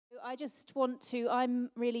I just want to, I'm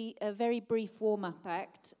really a very brief warm-up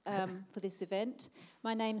act for this event.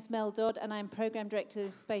 My name's Mel Dodd, and I'm Programme Director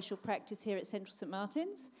of Spatial Practice here at Central St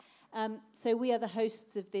Martin's. So we are the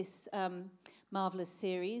hosts of this marvellous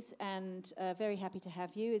series, and very happy to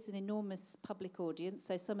have you. It's an enormous public audience,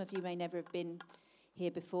 so some of you may never have been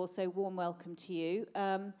here before, so warm welcome to you.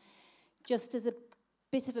 Just as a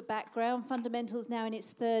bit of a background, Fundamental's now in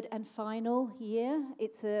its third and final year.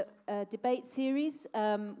 It's a debate series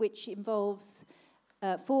which involves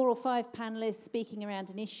 4 or 5 panellists speaking around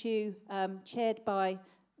an issue, chaired by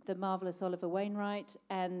the marvellous Oliver Wainwright,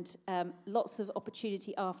 and lots of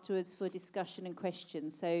opportunity afterwards for discussion and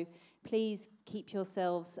questions. So please keep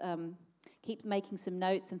yourselves, keep making some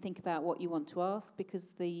notes and think about what you want to ask, because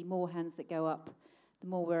the more hands that go up, the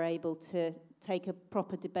more we're able to take a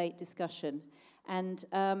proper debate discussion. And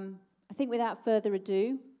I think without further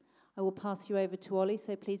ado, I will pass you over to Ollie,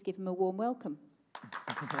 so please give him a warm welcome.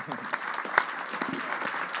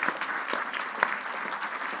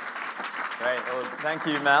 Great, well, thank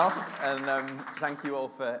you, Mel, and thank you all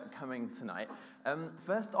for coming tonight.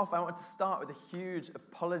 First off, I want to start with a huge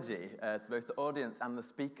apology to both the audience and the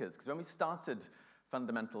speakers, because when we started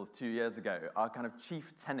Fundamentals 2 years ago, our kind of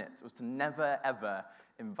chief tenet was to never, ever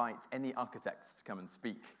invite any architects to come and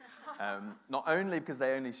speak. Not only because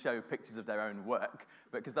they only show pictures of their own work,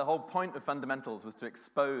 but because the whole point of Fundamentals was to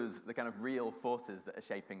expose the kind of real forces that are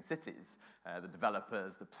shaping cities. The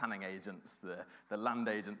developers, the planning agents, the land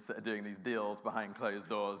agents that are doing these deals behind closed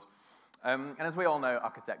doors. And as we all know,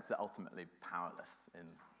 architects are ultimately powerless in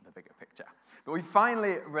the bigger picture. But we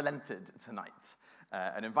finally relented tonight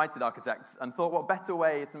and invited architects and thought what better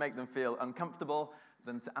way to make them feel uncomfortable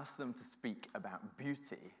than to ask them to speak about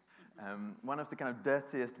beauty. One of the kind of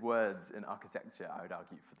dirtiest words in architecture, I would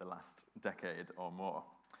argue, for the last decade or more.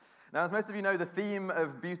 Now, as most of you know, the theme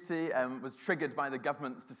of beauty was triggered by the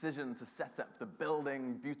government's decision to set up the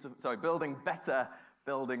Building Better,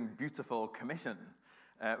 Building Beautiful Commission,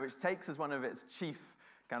 which takes as one of its chief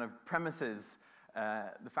kind of premises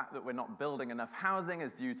the fact that we're not building enough housing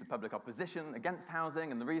is due to public opposition against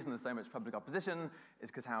housing, and the reason there's so much public opposition is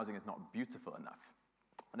because housing is not beautiful enough.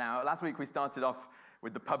 Now, last week we started off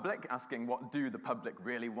with the public, asking what do the public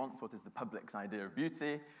really want, what is the public's idea of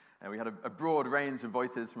beauty. We had a broad range of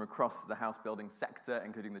voices from across the house building sector,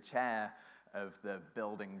 including the chair of the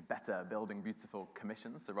Building Better, Building Beautiful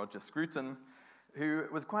Commission, Sir Roger Scruton, who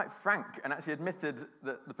was quite frank and actually admitted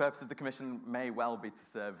that the purpose of the commission may well be to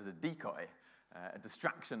serve as a decoy, a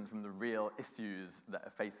distraction from the real issues that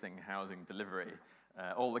are facing housing delivery,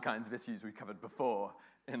 all the kinds of issues we covered before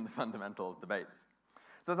in the Fundamentals debates.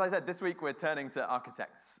 So as I said, this week we're turning to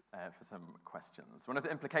architects for some questions. One of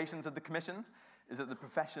the implications of the commission is that the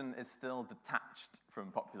profession is still detached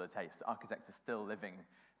from popular taste. Architects are still living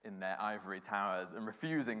in their ivory towers and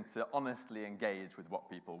refusing to honestly engage with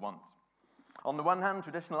what people want. On the one hand,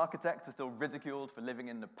 traditional architects are still ridiculed for living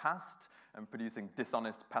in the past and producing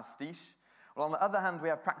dishonest pastiche. Well, on the other hand, we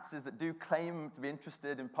have practices that do claim to be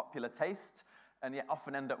interested in popular taste and yet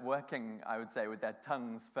often end up working, I would say, with their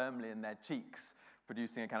tongues firmly in their cheeks,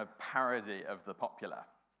 producing a kind of parody of the popular.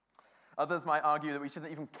 Others might argue that we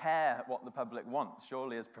shouldn't even care what the public wants.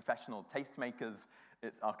 Surely, as professional tastemakers,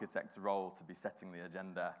 it's architects' role to be setting the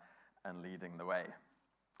agenda and leading the way.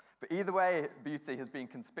 But either way, beauty has been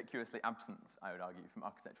conspicuously absent, I would argue, from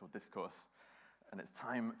architectural discourse, and it's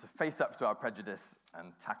time to face up to our prejudice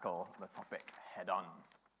and tackle the topic head-on.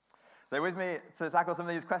 So with me to tackle some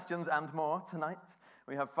of these questions and more tonight,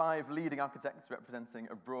 we have 5 leading architects representing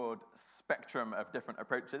a broad spectrum of different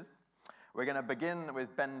approaches. We're going to begin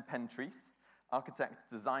with Ben Pentreath, architect,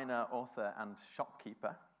 designer, author, and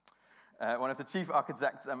shopkeeper. One of the chief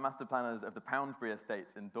architects and master planners of the Poundbury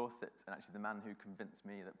estate in Dorset, and actually the man who convinced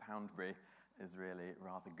me that Poundbury is really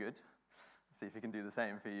rather good. See if he can do the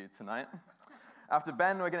same for you tonight. After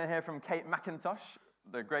Ben, we're going to hear from Kate Macintosh,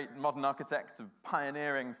 the great modern architect of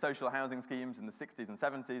pioneering social housing schemes in the 60s and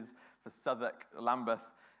 70s for Southwark, Lambeth,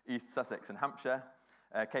 East Sussex, and Hampshire.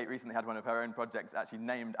 Kate recently had one of her own projects actually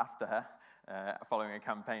named after her, following a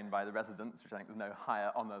campaign by the residents, which I think there's no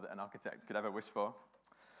higher honour that an architect could ever wish for.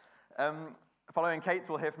 Following Kate,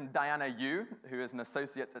 we'll hear from Diana Yu, who is an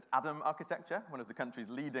associate at Adam Architecture, one of the country's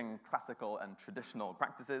leading classical and traditional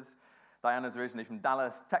practices. Diana's originally from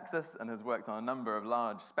Dallas, Texas, and has worked on a number of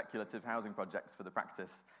large speculative housing projects for the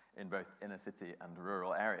practice in both inner city and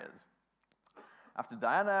rural areas. After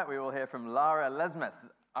Diana, we will hear from Lara Lesmes,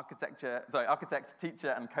 architect,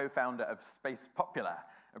 teacher, and co-founder of Space Popular,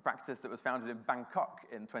 a practice that was founded in Bangkok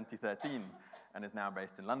in 2013 and is now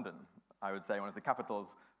based in London. I would say one of the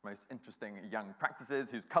capital's most interesting young practices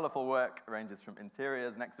whose colourful work ranges from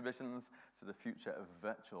interiors and exhibitions to the future of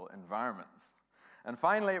virtual environments. And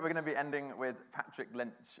finally, we're going to be ending with Patrick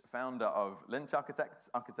Lynch, founder of Lynch Architects,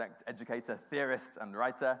 architect, educator, theorist, and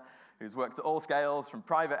writer, who's worked at all scales, from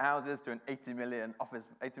private houses to an £80 million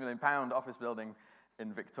office building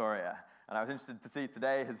in Victoria. And I was interested to see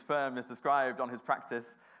today his firm is described on his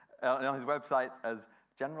practice, on his website, as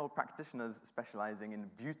general practitioners specializing in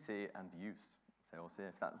beauty and use. So we'll see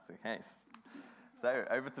if that's the case. So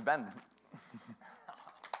over to Ben.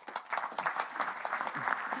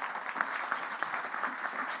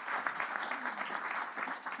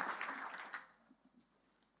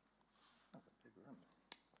 That's a big room.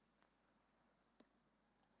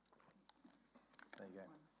 There you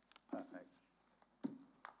go. Perfect.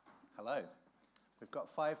 Hello. We've got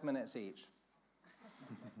 5 minutes each.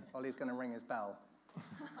 Ollie's going to ring his bell.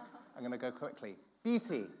 I'm going to go quickly.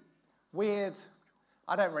 Beauty. Weird.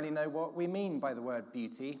 I don't really know what we mean by the word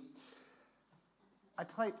beauty. I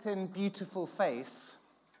typed in beautiful face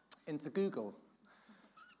into Google.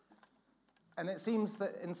 And it seems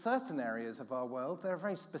that in certain areas of our world, there are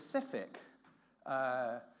very specific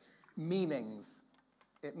meanings.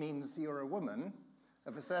 It means you're a woman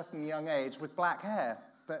of a certain young age with black hair,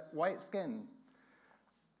 but white skin.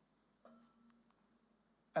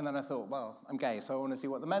 And then I thought, well, I'm gay, so I want to see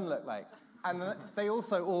what the men look like. And they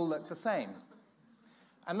also all look the same.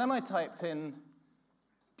 And then I typed in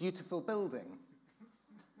beautiful building.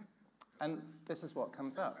 And this is what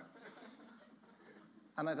comes up.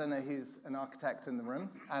 And I don't know who's an architect in the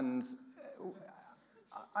room. And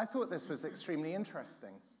I thought this was extremely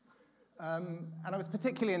interesting. And I was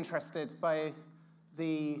particularly interested by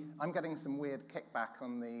I'm getting some weird kickback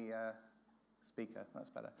on the speaker, that's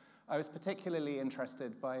better. I was particularly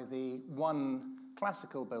interested by the one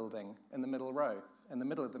classical building in the middle row, in the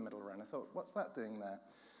middle of the middle row. And I thought, what's that doing there?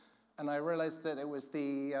 And I realized that it was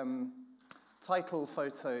the title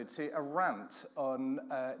photo to a rant on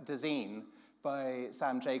Design by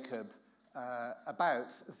Sam Jacob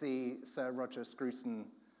about the Sir Roger Scruton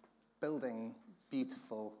Building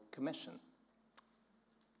Beautiful Commission.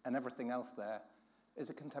 And everything else there is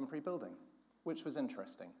a contemporary building, which was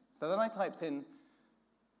interesting. So then I typed in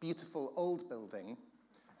beautiful old building,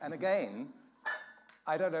 and again,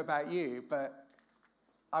 I don't know about you, but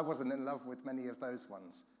I wasn't in love with many of those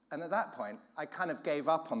ones. And at that point, I kind of gave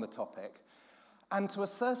up on the topic. And to a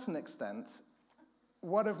certain extent,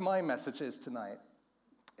 one of my messages tonight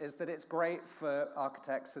is that it's great for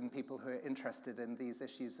architects and people who are interested in these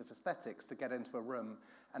issues of aesthetics to get into a room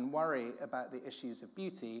and worry about the issues of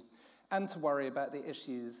beauty and to worry about the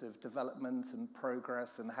issues of development and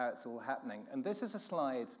progress and how it's all happening. And this is a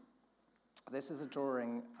slide, this is a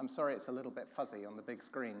drawing, I'm sorry it's a little bit fuzzy on the big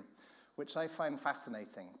screen, which I find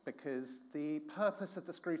fascinating because the purpose of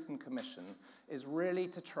the Scruton Commission is really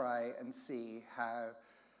to try and see how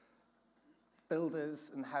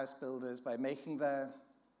builders and house builders, by making their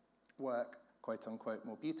work, quote unquote,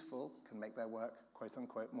 more beautiful, can make their work, quote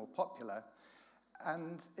unquote, more popular.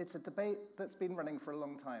 And it's a debate that's been running for a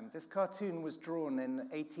long time. This cartoon was drawn in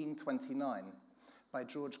 1829 by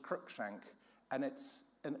George Cruikshank, and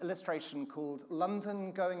it's an illustration called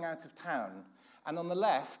London Going Out of Town. And on the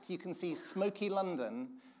left, you can see smoky London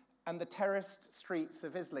and the terraced streets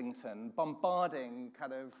of Islington bombarding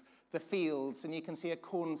kind of the fields, and you can see a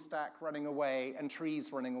corn stack running away and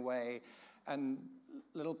trees running away and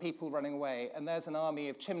little people running away, and there's an army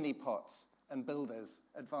of chimney pots and builders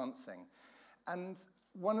advancing. And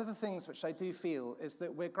one of the things which I do feel is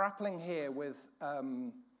that we're grappling here with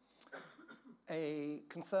a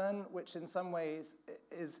concern which in some ways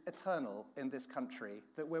is eternal in this country,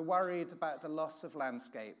 that we're worried about the loss of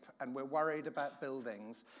landscape and we're worried about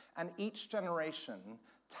buildings, and each generation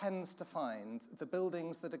tends to find the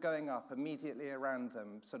buildings that are going up immediately around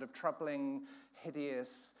them sort of troubling,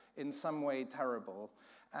 hideous, in some way terrible.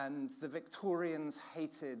 And the Victorians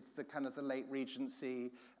hated the kind of the late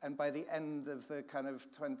Regency, and by the end of the kind of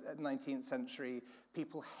 19th century,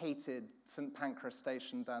 people hated St Pancras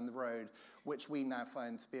Station down the road, which we now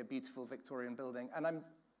find to be a beautiful Victorian building. And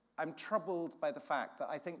I'm troubled by the fact that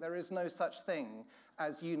I think there is no such thing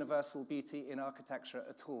as universal beauty in architecture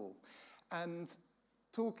at all. And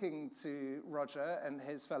talking to Roger and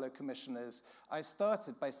his fellow commissioners, I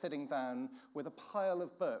started by sitting down with a pile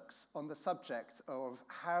of books on the subject of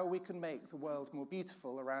how we can make the world more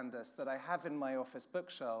beautiful around us that I have in my office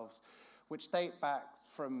bookshelves, which date back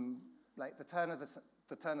from like the turn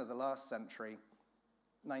of the last century,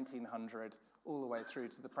 1900, all the way through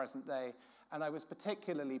to the present day. And I was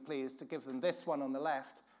particularly pleased to give them this one on the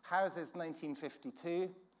left, Houses 1952,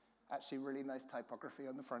 actually really nice typography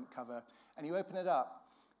on the front cover. And you open it up,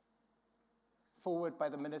 forward by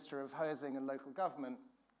the Minister of Housing and Local Government.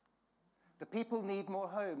 The people need more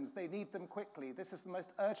homes. They need them quickly. This is the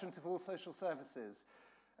most urgent of all social services.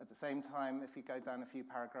 At the same time, if you go down a few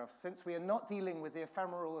paragraphs, since we are not dealing with the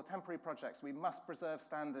ephemeral or temporary projects, we must preserve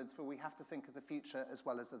standards, for we have to think of the future as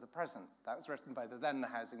well as of the present. That was written by the then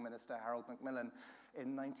Housing Minister, Harold Macmillan,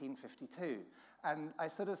 in 1952. And I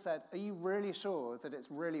sort of said, are you really sure that it's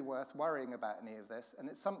really worth worrying about any of this? And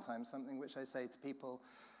it's sometimes something which I say to people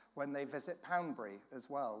when they visit Poundbury as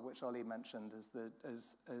well, which Ollie mentioned as the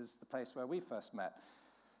place where we first met,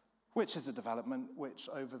 which is a development which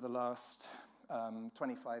over the last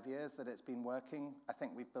 25 years that it's been working, I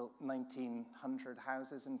think we've built 1,900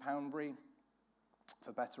 houses in Poundbury,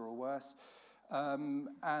 for better or worse. I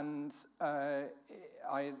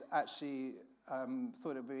actually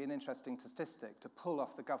thought it would be an interesting statistic to pull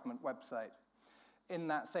off the government website. In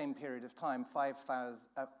that same period of time,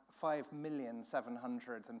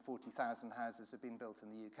 5,740,000 houses have been built in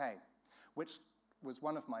the UK, which was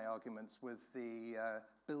one of my arguments with the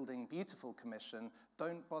Building Beautiful Commission.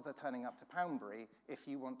 Don't bother turning up to Poundbury if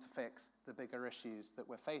you want to fix the bigger issues that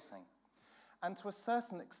we're facing. And to a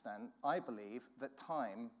certain extent, I believe that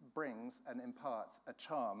time brings and imparts a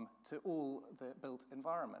charm to all the built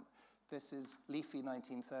environment. This is leafy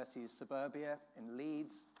 1930s suburbia in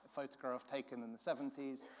Leeds, a photograph taken in the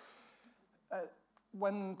 70s.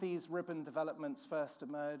 When these ribbon developments first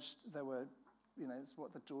emerged, there were, it's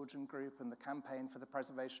what the Georgian Group and the Campaign for the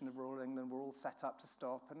Preservation of Rural England were all set up to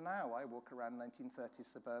stop. And now I walk around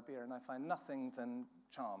 1930s suburbia and I find nothing than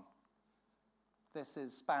charm. This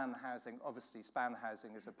is span housing. Obviously, span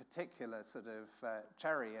housing is a particular sort of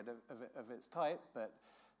cherry of its type, but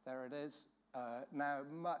there it is. Now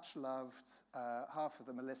much loved. Half of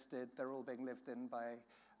them are listed. They're all being lived in by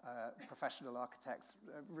professional architects,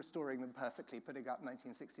 restoring them perfectly, putting up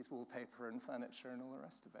 1960s wallpaper and furniture and all the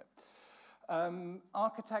rest of it.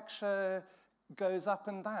 Architecture goes up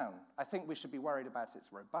and down. I think we should be worried about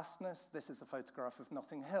its robustness. This is a photograph of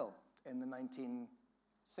Notting Hill in the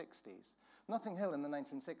 1960s. Notting Hill in the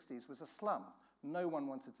 1960s was a slum. No one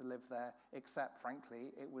wanted to live there, except,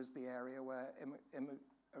 frankly, it was the area where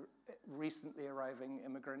recently arriving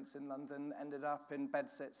immigrants in London ended up in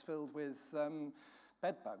bedsits filled with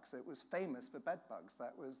bed bugs. It was famous for bed bugs.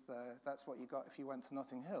 That's what you got if you went to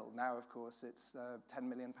Notting Hill. Now, of course, it's £10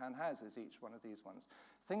 million houses, each one of these ones.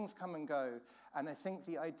 Things come and go, and I think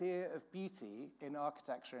the idea of beauty in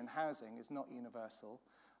architecture and housing is not universal.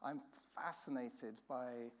 I'm fascinated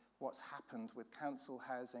by what's happened with council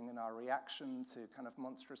housing and our reaction to kind of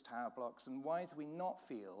monstrous tower blocks, and why do we not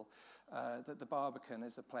feel that the Barbican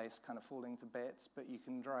is a place kind of falling to bits, but you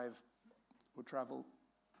can drive or travel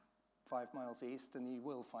 5 miles east and you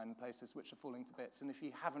will find places which are falling to bits. And if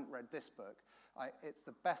you haven't read this book, it's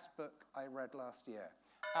the best book I read last year.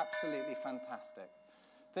 Absolutely fantastic.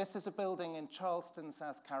 This is a building in Charleston,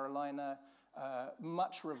 South Carolina,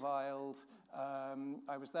 much reviled.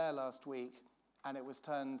 I was there last week, and it was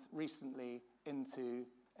turned recently into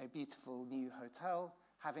a beautiful new hotel,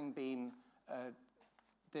 having been a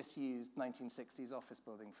disused 1960s office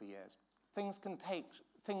building for years. Things can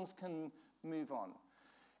move on.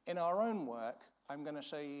 In our own work, I'm going to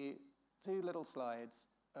show you 2 little slides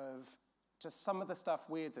of just some of the stuff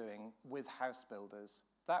we're doing with house builders.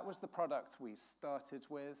 That was the product we started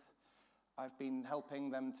with. I've been helping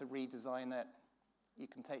them to redesign it. You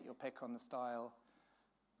can take your pick on the style.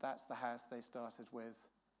 That's the house they started with.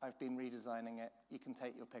 I've been redesigning it. You can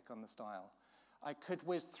take your pick on the style. I could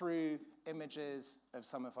whiz through images of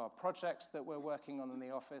some of our projects that we're working on in the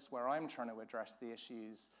office where I'm trying to address the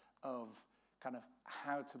issues of kind of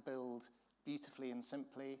how to build beautifully and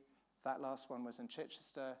simply. That last one was in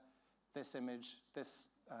Chichester. This image, this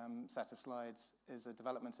set of slides is a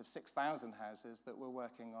development of 6,000 houses that we're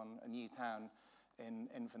working on a new town in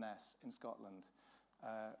Inverness in Scotland.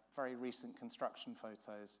 Very recent construction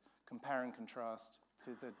photos, compare and contrast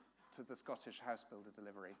to the Scottish house builder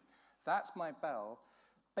delivery. That's my bell.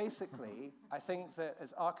 Basically, I think that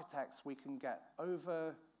as architects, we can get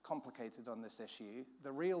over-complicated on this issue.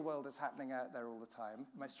 The real world is happening out there all the time.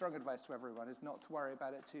 My strong advice to everyone is not to worry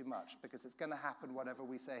about it too much, because it's going to happen whatever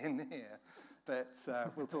we say in here. But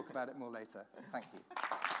we'll talk about it more later. Thank you.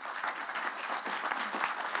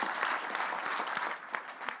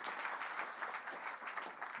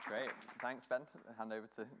 Great. Thanks, Ben. Hand over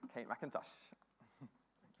to Kate Macintosh.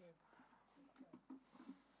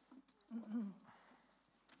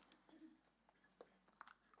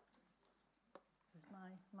 Is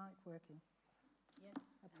my mic working? Yes.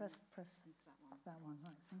 I press that one.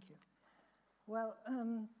 Right, thank you. Well,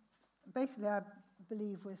 basically, I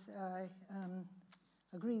believe with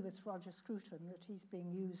agree with Roger Scruton that he's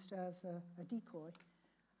being used as a decoy.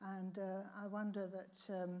 And I wonder that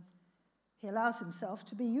he allows himself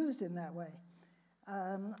to be used in that way.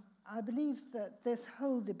 I believe that this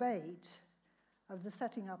whole debate of the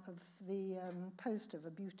setting up of the post of a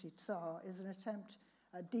beauty tsar is an attempt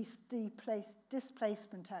at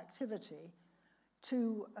displacement activity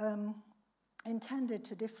intended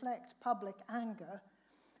to deflect public anger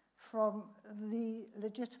from the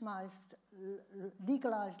legalized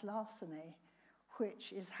larceny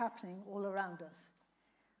which is happening all around us.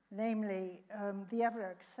 Namely, the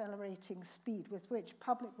ever-accelerating speed with which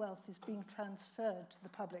public wealth is being transferred to the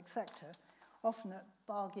public sector, often at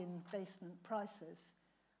bargain basement prices,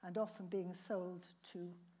 and often being sold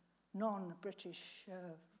to non-British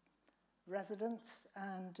residents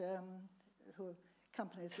and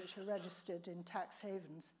companies which are registered in tax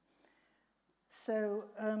havens. So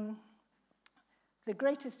the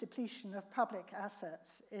greatest depletion of public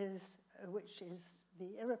assets which is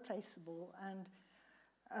the irreplaceable and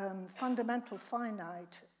fundamental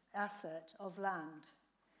finite asset of land.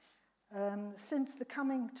 Since the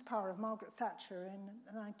coming to power of Margaret Thatcher in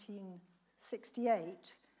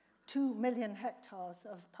 1968, 2 million hectares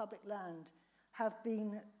of public land have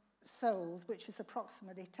been sold, which is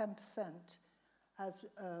approximately 10%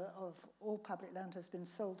 of all public land has been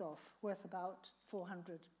sold off, worth about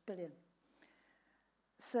 400 billion.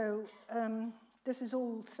 So this is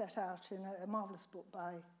all set out in a marvellous book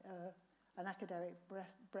by an academic,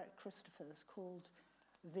 Brett Christophers, called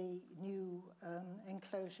The New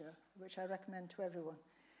Enclosure, which I recommend to everyone.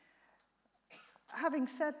 Having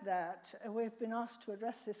said that, we've been asked to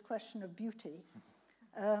address this question of beauty,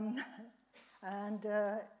 and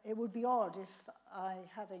it would be odd if I,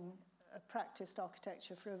 having practiced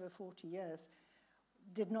architecture for over 40 years,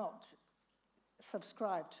 did not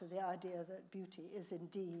subscribe to the idea that beauty is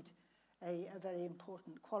indeed a very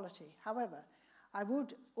important quality. However, I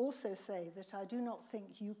would also say that I do not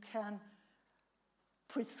think you can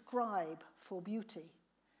prescribe for beauty.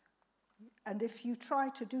 And if you try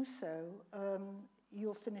to do so,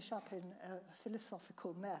 you'll finish up in a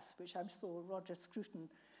philosophical mess, which I'm sure Roger Scruton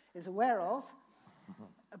is aware of.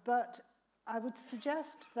 But I would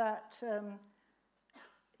suggest that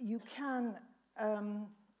you can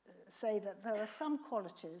say that there are some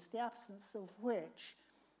qualities, the absence of which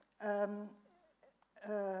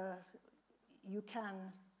you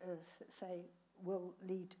can say will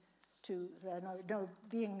lead to there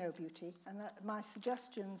being no beauty. And that my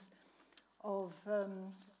suggestions of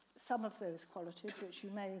some of those qualities, which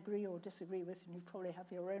you may agree or disagree with, and you probably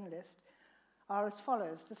have your own list, are as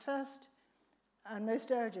follows. The first and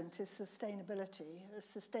most urgent is sustainability, a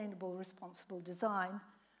sustainable, responsible design.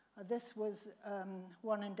 This was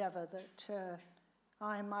one endeavour that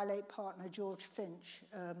I and my late partner, George Finch,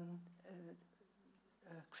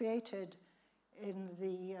 created in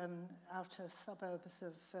the outer suburbs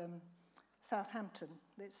of Southampton.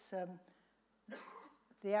 It's,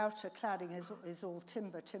 the outer cladding is all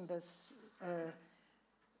timber. Timber's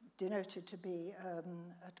denoted to be a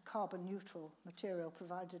carbon neutral material,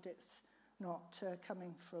 provided it's not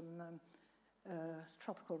coming from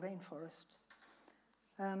tropical rainforests.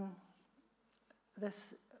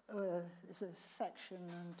 This is a section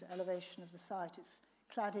and elevation of the site. It's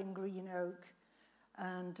clad in green oak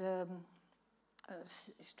and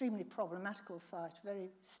extremely problematical site,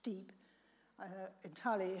 very steep,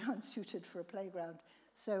 entirely unsuited for a playground.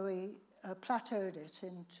 So we plateaued it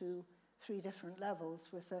into 3 different levels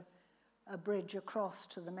with a bridge across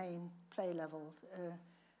to the main play level,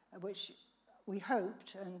 which we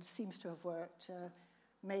hoped, and seems to have worked,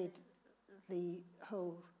 made the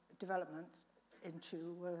whole development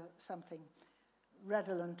into something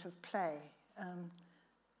redolent of play,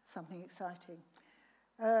 something exciting.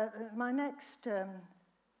 My next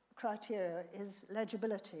criteria is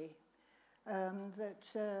legibility,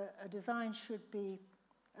 that a design should be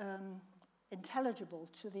intelligible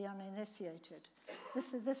to the uninitiated.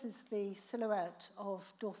 This is the silhouette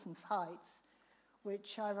of Dawson's Heights,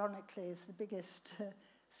 which ironically is the biggest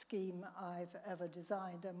scheme I've ever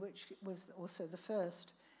designed, and which was also the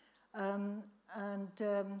first.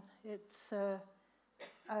 It's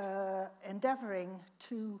endeavouring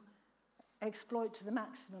to exploit to the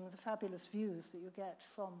maximum the fabulous views that you get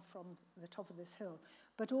from the top of this hill.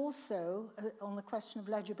 But also, on the question of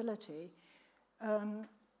legibility,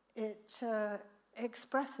 it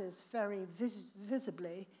expresses very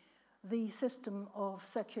visibly the system of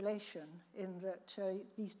circulation, in that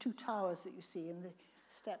these 2 towers that you see in the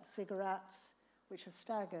stepped ziggurats, which are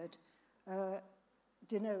staggered,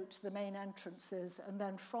 denote the main entrances, and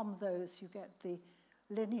then from those you get the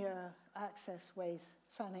linear access ways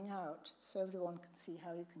fanning out so everyone can see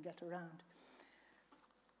how you can get around.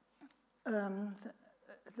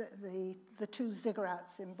 The two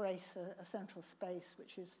ziggurats embrace a central space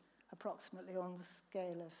which is approximately on the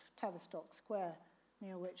scale of Tavistock Square,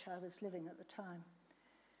 near which I was living at the time.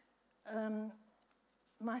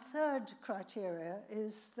 My third criteria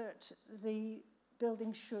is that the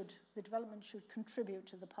development should contribute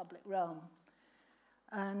to the public realm.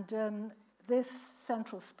 And this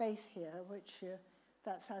central space here, which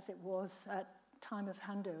that's as it was at time of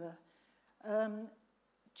handover,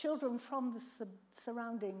 children from the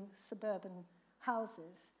surrounding suburban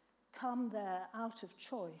houses come there out of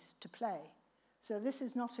choice to play. So this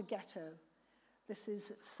is not a ghetto. This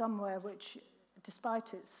is somewhere which,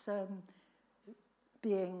 despite its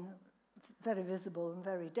being very visible and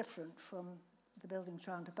very different from the buildings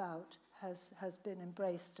round about, has been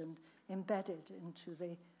embraced and embedded into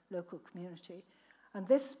the local community. And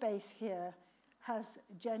this space here has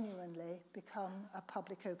genuinely become a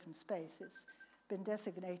public open space. It's been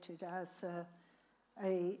designated as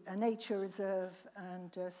a nature reserve,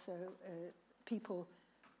 and so people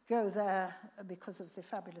go there because of the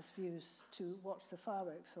fabulous views to watch the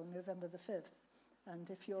fireworks on November the 5th. And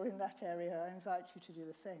if you're in that area, I invite you to do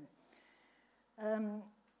the same.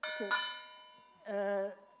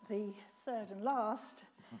 The third and last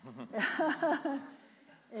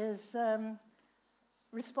is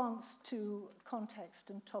response to context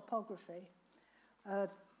and topography.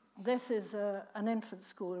 This is an infant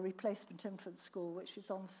school, a replacement infant school, which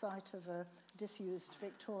is on the site of a disused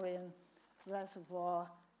Victorian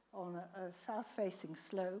reservoir on a south-facing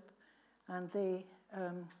slope. And this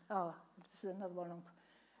is another one on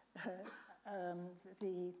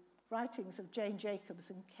the writings of Jane Jacobs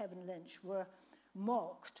and Kevin Lynch were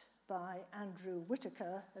mocked by Andrew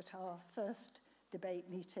Whitaker at our first debate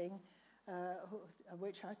meeting,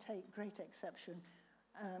 which I take great exception.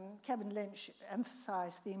 Kevin Lynch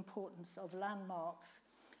emphasized the importance of landmarks,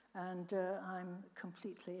 and I'm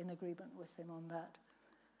completely in agreement with him on that.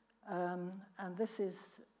 And this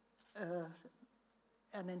is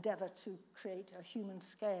an endeavor to create a human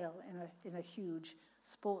scale in a huge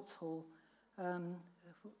sports hall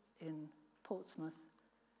in Portsmouth.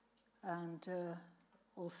 And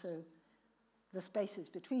also the spaces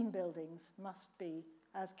between buildings must be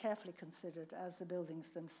as carefully considered as the buildings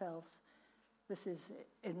themselves. This is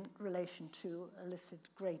in relation to a listed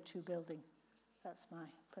Grade 2 building. That's my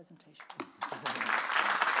presentation.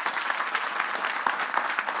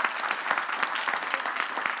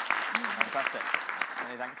 Fantastic.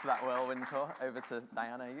 Many thanks for that whirlwind tour. Over to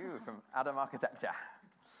Diana Yu from Adam Architecture.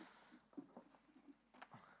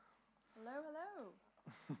 Hello,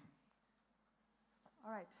 hello.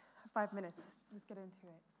 All right, 5 minutes. Let's get into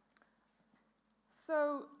it.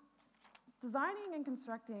 So, designing and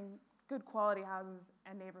constructing good quality houses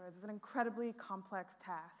and neighborhoods is an incredibly complex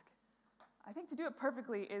task. I think to do it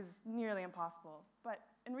perfectly is nearly impossible, but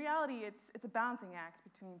in reality, it's a balancing act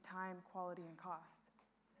between time, quality, and cost.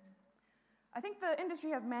 I think the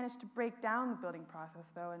industry has managed to break down the building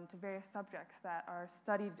process, though, into various subjects that are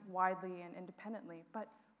studied widely and independently, but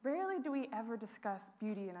rarely do we ever discuss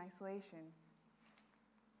beauty in isolation.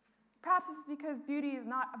 Perhaps it's because beauty is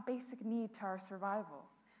not a basic need to our survival.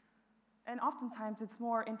 And oftentimes it's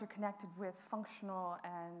more interconnected with functional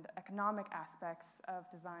and economic aspects of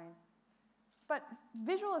design. But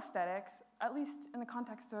visual aesthetics, at least in the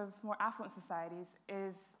context of more affluent societies,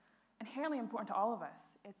 is inherently important to all of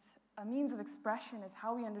us. It's a means of expression, is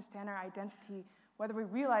how we understand our identity, whether we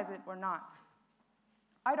realize it or not.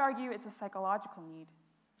 I'd argue it's a psychological need.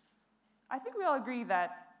 I think we all agree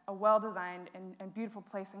that a well-designed and beautiful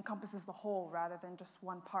place encompasses the whole rather than just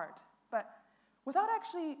one part. But without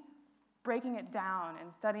actually breaking it down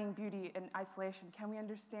and studying beauty in isolation, can we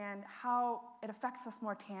understand how it affects us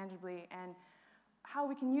more tangibly and how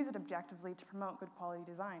we can use it objectively to promote good quality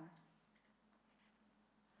design?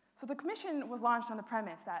 So the commission was launched on the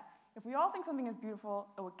premise that if we all think something is beautiful,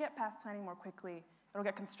 it will get past planning more quickly, it'll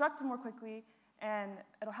get constructed more quickly, and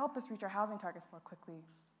it'll help us reach our housing targets more quickly.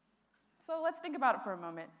 So let's think about it for a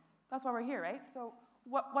moment. That's why we're here, right? So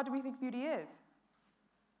what do we think beauty is?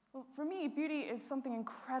 Well, for me, beauty is something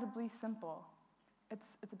incredibly simple.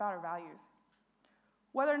 It's about our values.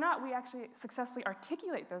 Whether or not we actually successfully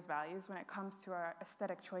articulate those values when it comes to our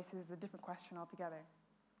aesthetic choices is a different question altogether.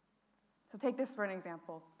 So take this for an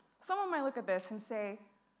example. Someone might look at this and say,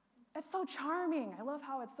 it's so charming. I love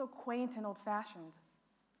how it's so quaint and old-fashioned.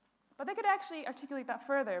 But they could actually articulate that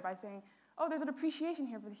further by saying, oh, there's an appreciation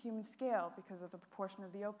here for the human scale because of the proportion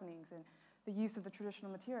of the openings and the use of the traditional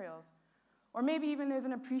materials. Or maybe even there's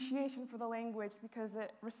an appreciation for the language because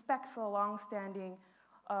it respects the long-standing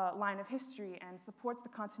line of history and supports the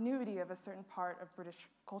continuity of a certain part of British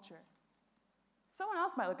culture. Someone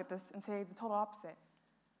else might look at this and say the total opposite.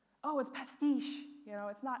 Oh, it's pastiche. You know,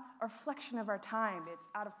 it's not a reflection of our time. It's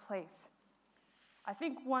out of place. I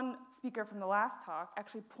think one speaker from the last talk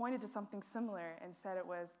actually pointed to something similar and said it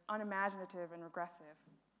was unimaginative and regressive.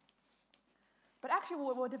 But actually,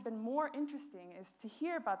 what would have been more interesting is to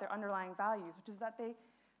hear about their underlying values, which is that they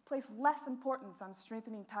place less importance on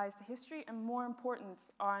strengthening ties to history and more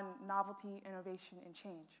importance on novelty, innovation, and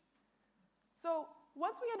change. So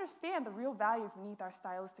once we understand the real values beneath our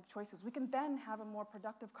stylistic choices, we can then have a more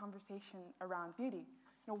productive conversation around beauty.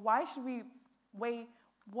 You know, why should we weigh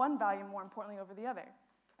one value more importantly over the other?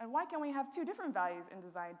 And why can't we have two different values in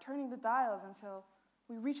design, turning the dials until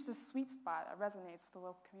we reach this sweet spot that resonates with the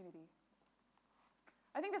local community?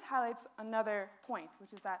 I think this highlights another point,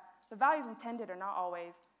 which is that the values intended are not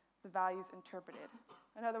always the values interpreted.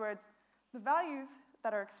 In other words, the values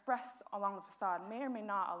that are expressed along the facade may or may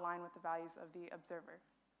not align with the values of the observer.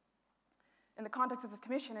 In the context of this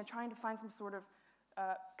commission and trying to find some sort of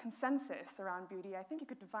consensus around beauty, I think you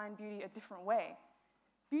could define beauty a different way.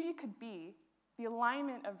 Beauty could be the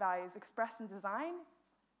alignment of values expressed in design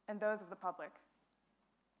and those of the public.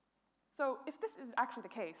 So if this is actually the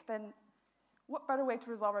case, then what better way to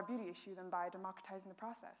resolve our beauty issue than by democratizing the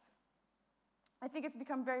process? I think it's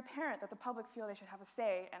become very apparent that the public feel they should have a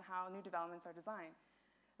say in how new developments are designed.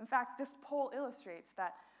 In fact, this poll illustrates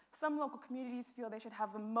that some local communities feel they should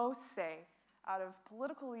have the most say out of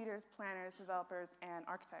political leaders, planners, developers, and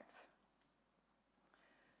architects.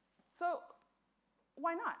 So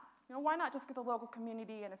why not? You know, why not just get the local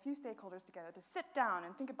community and a few stakeholders together to sit down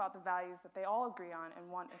and think about the values that they all agree on and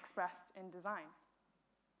want expressed in design?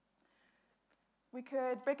 We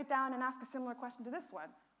could break it down and ask a similar question to this one.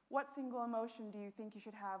 What single emotion do you think you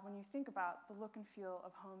should have when you think about the look and feel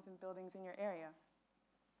of homes and buildings in your area?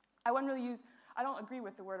 I don't agree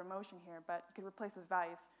with the word emotion here, but you could replace with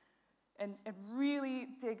values and really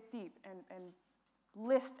dig deep and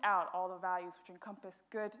list out all the values which encompass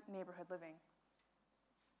good neighborhood living.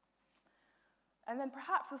 And then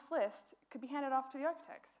perhaps this list could be handed off to the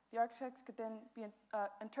architects. The architects could then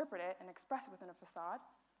interpret it and express it within a facade.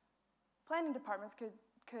 Planning departments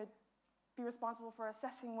could be responsible for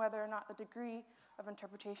assessing whether or not the degree of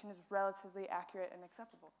interpretation is relatively accurate and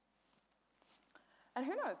acceptable. And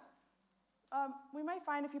who knows? We might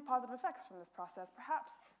find a few positive effects from this process.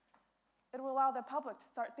 Perhaps it will allow the public to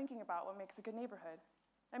start thinking about what makes a good neighborhood.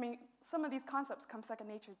 I mean, some of these concepts come second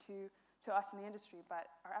nature to us in the industry, but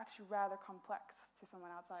are actually rather complex to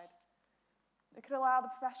someone outside. It could allow the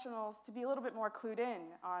professionals to be a little bit more clued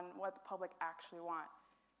in on what the public actually want.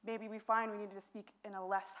 Maybe we find we need to speak in a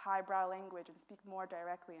less highbrow language and speak more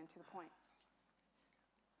directly and to the point.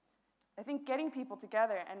 I think getting people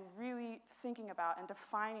together and really thinking about and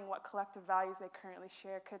defining what collective values they currently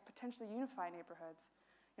share could potentially unify neighborhoods.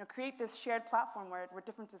 You know, create this shared platform where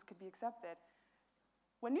differences could be accepted.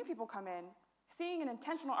 When new people come in, seeing an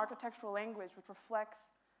intentional architectural language which reflects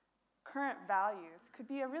current values could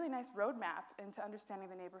be a really nice roadmap into understanding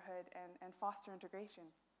the neighborhood and foster integration.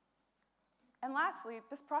 And lastly,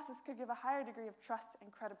 this process could give a higher degree of trust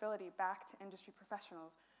and credibility back to industry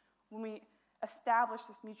professionals when we establish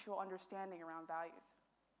this mutual understanding around values.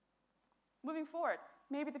 Moving forward,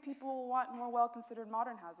 maybe the people will want more well-considered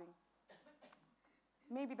modern housing.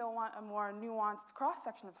 Maybe they'll want a more nuanced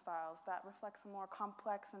cross-section of styles that reflects a more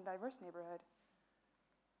complex and diverse neighborhood.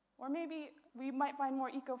 Or maybe we might find a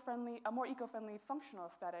more eco-friendly functional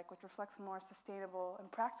aesthetic which reflects a more sustainable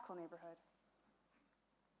and practical neighborhood.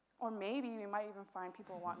 Or maybe we might even find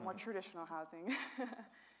people want more traditional housing.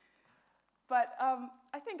 But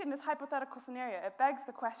I think in this hypothetical scenario, it begs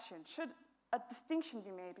the question, should a distinction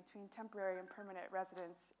be made between temporary and permanent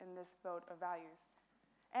residents in this vote of values?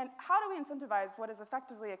 And how do we incentivize what is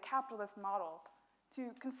effectively a capitalist model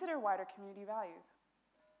to consider wider community values?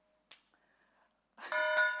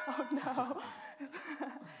 Oh no.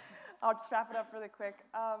 I'll just wrap it up really quick.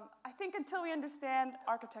 I think until we understand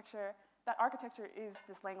architecture, that architecture is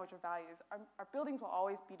this language of values, our buildings will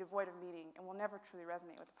always be devoid of meaning and will never truly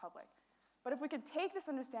resonate with the public. But if we can take this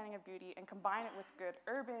understanding of beauty and combine it with good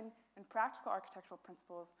urban and practical architectural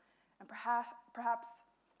principles, and perhaps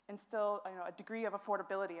instill a degree of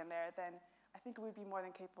affordability in there, then I think we would be more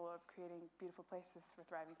than capable of creating beautiful places for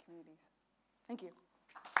thriving communities. Thank you.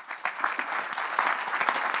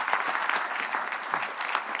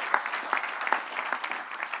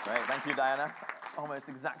 Great, thank you, Diana. Almost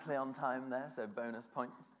exactly on time there, so bonus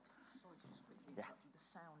points. Sorry to just quickly Yeah. The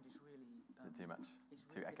sound is really... Too much?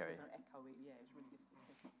 It's Too really echoey? echoey? Yeah, it's really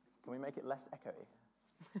difficult. Can we make it less echoey?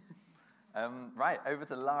 Right, over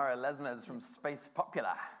to Lara Lesmes from Space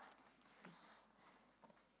Popular.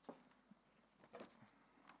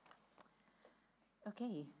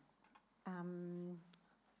 Okay, I'm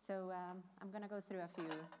going to go through a few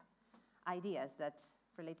ideas that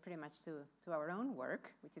relate pretty much to our own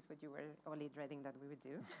work, which is what you were only dreading that we would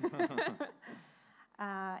do.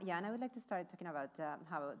 Yeah, and I would like to start talking about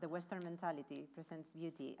how the Western mentality presents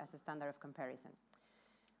beauty as a standard of comparison.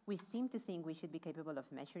 We seem to think we should be capable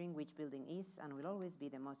of measuring which building is and will always be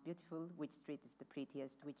the most beautiful, which street is the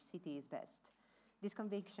prettiest, which city is best. This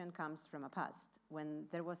conviction comes from a past when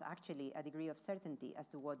there was actually a degree of certainty as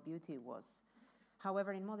to what beauty was.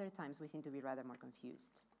 However, in modern times, we seem to be rather more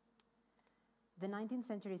confused. The 19th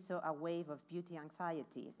century saw a wave of beauty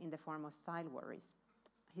anxiety in the form of style worries.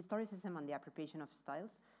 Historicism and the appropriation of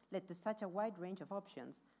styles led to such a wide range of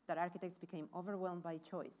options that architects became overwhelmed by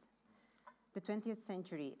choice. The 20th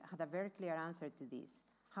century had a very clear answer to this.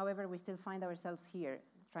 However, we still find ourselves here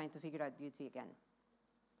trying to figure out beauty again.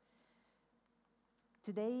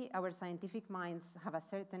 Today, our scientific minds have a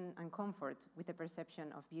certain uncomfort with the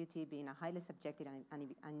perception of beauty being a highly subjective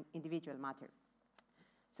and individual matter.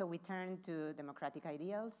 So we turn to democratic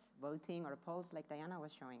ideals, voting, or polls like Diana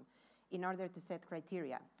was showing, in order to set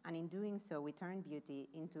criteria. And in doing so, we turn beauty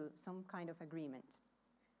into some kind of agreement.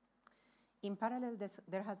 In parallel,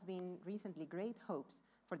 there has been recently great hopes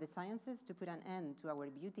for the sciences to put an end to our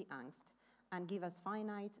beauty angst and give us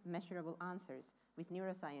finite, measurable answers, with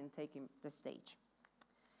neuroscience taking the stage.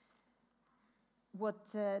 What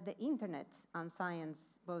the internet and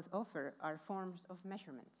science both offer are forms of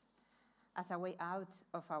measurement. As a way out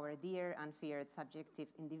of our dear and feared subjective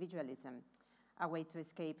individualism, a way to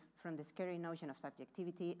escape from the scary notion of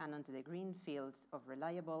subjectivity and onto the green fields of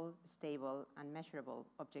reliable, stable, and measurable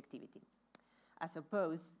objectivity, as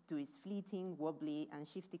opposed to its fleeting, wobbly, and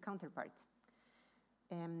shifty counterpart.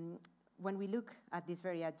 When we look at these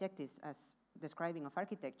very adjectives as describing of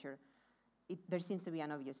architecture, there seems to be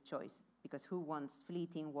an obvious choice, because who wants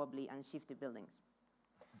fleeting, wobbly, and shifty buildings?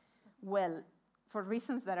 Well, for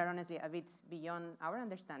reasons that are honestly a bit beyond our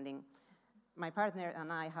understanding, my partner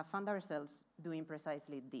and I have found ourselves doing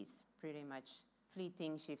precisely this, pretty much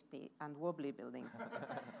fleeting, shifty, and wobbly buildings.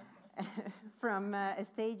 From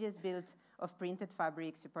stages built of printed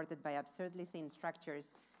fabric supported by absurdly thin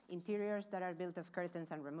structures, interiors that are built of curtains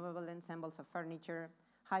and removable ensembles of furniture,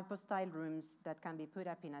 hypo-style rooms that can be put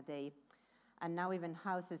up in a day, and now even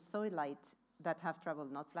houses so light that have trouble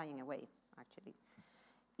not flying away, actually.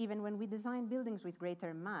 Even when we design buildings with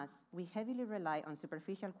greater mass, we heavily rely on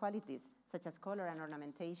superficial qualities, such as color and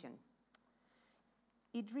ornamentation.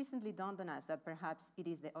 It recently dawned on us that perhaps it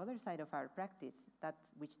is the other side of our practice, that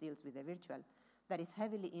which deals with the virtual, that is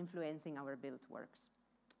heavily influencing our built works.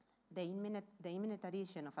 The imminent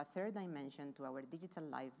addition of a third dimension to our digital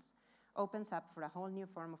lives opens up for a whole new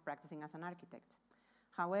form of practicing as an architect.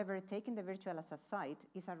 However, taking the virtual as a site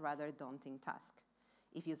is a rather daunting task.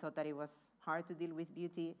 If you thought that it was hard to deal with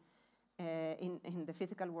beauty in the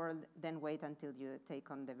physical world, then wait until you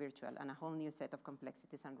take on the virtual, and a whole new set of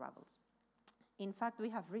complexities unravels. In fact, we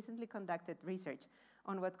have recently conducted research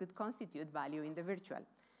on what could constitute value in the virtual.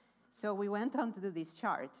 So we went on to do this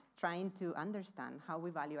chart, trying to understand how we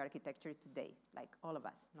value architecture today, like all of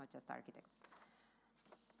us, not just architects.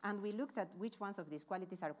 And we looked at which ones of these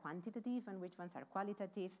qualities are quantitative and which ones are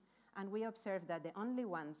qualitative, and we observed that the only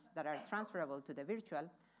ones that are transferable to the virtual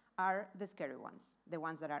are the scary ones, the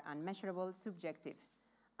ones that are unmeasurable, subjective,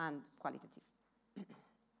 and qualitative.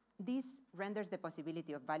 This renders the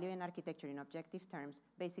possibility of valuing architecture in objective terms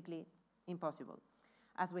basically impossible,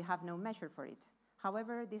 as we have no measure for it.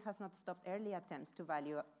 However, this has not stopped early attempts to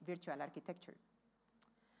value virtual architecture.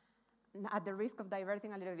 At the risk of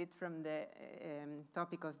diverting a little bit from the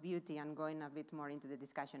topic of beauty and going a bit more into the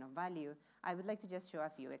discussion of value, I would like to just show a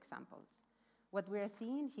few examples. What we are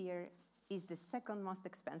seeing here is the second most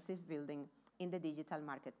expensive building in the digital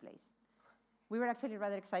marketplace. We were actually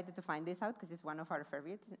rather excited to find this out because it's one of our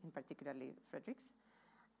favorites, in particularly Frederick's.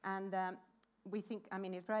 And we think,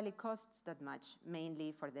 it probably costs that much,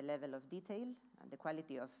 mainly for the level of detail and the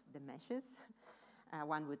quality of the meshes,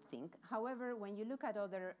 one would think. However, when you look at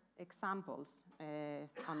other examples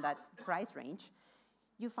on that price range,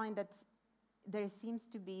 you find that there seems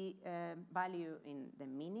to be value in the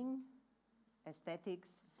meaning, aesthetics,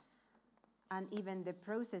 and even the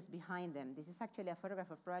process behind them. This is actually a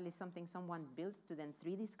photograph of probably something someone built to then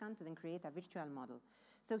 3D scan to then create a virtual model.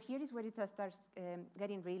 So here is where it starts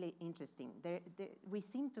getting really interesting. We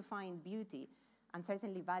seem to find beauty and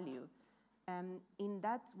certainly value in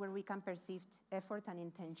that where we can perceive effort and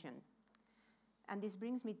intention. And this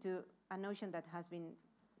brings me to a notion that has been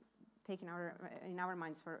taken in our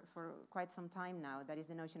minds for quite some time now. That is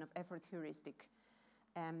the notion of effort heuristic.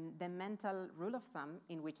 The mental rule of thumb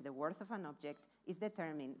in which the worth of an object is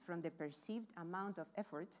determined from the perceived amount of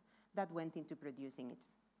effort that went into producing it.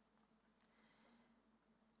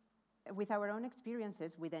 With our own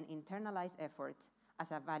experiences, we then internalize effort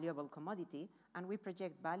as a valuable commodity, and we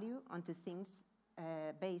project value onto things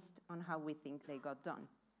based on how we think they got done.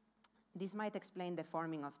 This might explain the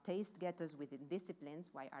forming of taste ghettos within disciplines,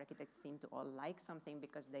 why architects seem to all like something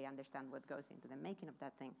because they understand what goes into the making of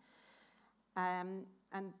that thing. And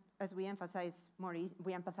as we empathize more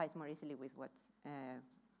easily with what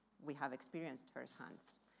we have experienced firsthand.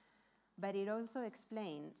 But it also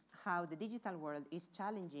explains how the digital world is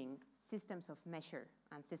challenging systems of measure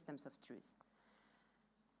and systems of truth.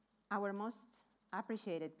 Our most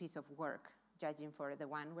appreciated piece of work, judging for the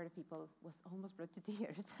one where people was almost brought to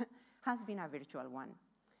tears, has been a virtual one,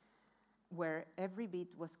 where every bit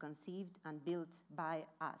was conceived and built by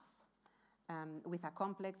us, with a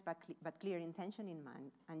complex but clear intention in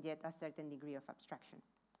mind, and yet a certain degree of abstraction.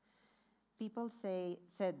 People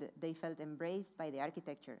said they felt embraced by the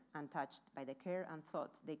architecture and touched by the care and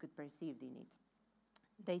thought they could perceive in it.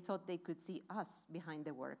 They thought they could see us behind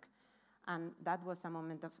the work, and that was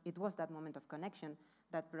it was that moment of connection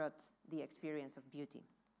that brought the experience of beauty.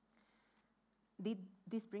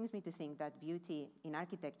 This brings me to think that beauty in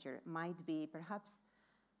architecture might be perhaps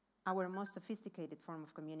our most sophisticated form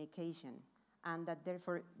of communication, and that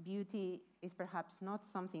therefore beauty is perhaps not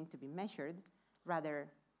something to be measured,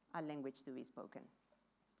 rather a language to be spoken.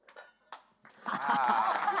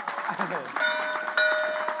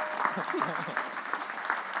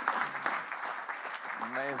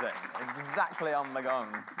 Amazing. Exactly on the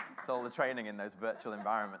gong. It's all the training in those virtual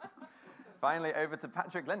environments. Finally, over to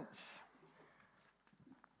Patrick Lynch.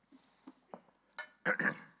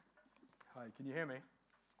 Hi, can you hear me?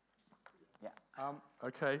 Yeah.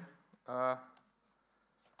 Okay. Oh,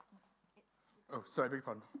 sorry, beg your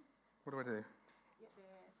pardon. What do I do?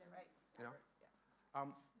 The right. Yeah.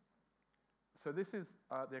 So this is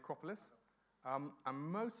the Acropolis, and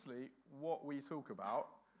mostly what we talk about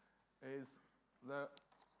is the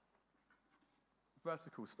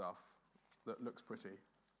vertical stuff that looks pretty,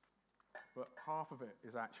 but half of it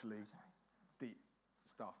is actually deep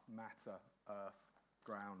stuff: matter, earth,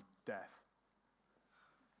 ground, death.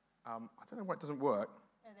 I don't know why it doesn't work.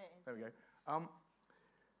 There we go.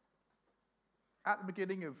 At the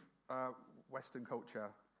beginning of Western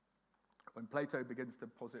culture, when Plato begins to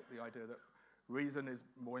posit the idea that reason is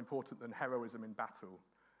more important than heroism in battle,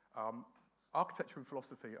 architecture and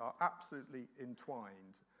philosophy are absolutely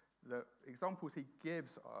entwined. The examples he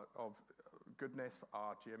gives of goodness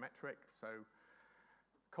are geometric, so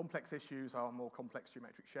complex issues are more complex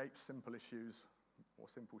geometric shapes, simple issues more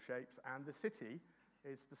simple shapes, and the city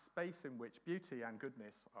is the space in which beauty and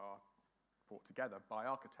goodness are brought together by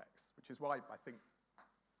architects, which is why I think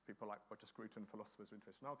people like Roger Scruton, philosophers, are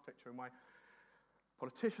interested in architecture, and why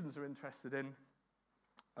politicians are interested in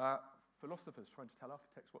philosophers trying to tell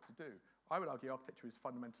architects what to do. I would argue architecture is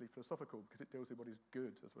fundamentally philosophical because it deals with what is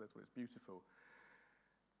good as well as what is beautiful.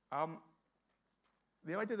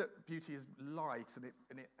 The idea that beauty is light and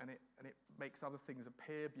it makes other things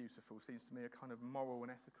appear beautiful seems to me a kind of moral and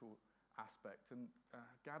ethical aspect. And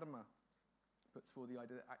Gadamer puts forward the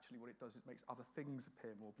idea that actually what it does is it makes other things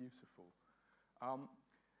appear more beautiful.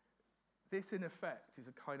 This, in effect, is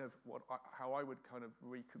a kind of how I would kind of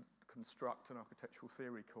reconstruct an architectural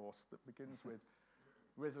theory course that begins with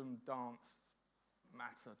rhythm, dance,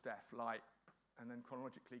 matter, death, light, and then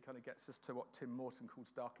chronologically kind of gets us to what Tim Morton calls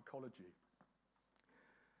dark ecology.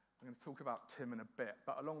 I'm going to talk about Tim in a bit,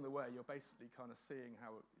 but along the way, you're basically kind of seeing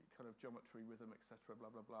how kind of geometry, rhythm, etc.,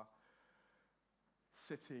 blah, blah, blah,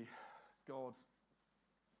 city, God,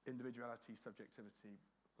 individuality, subjectivity,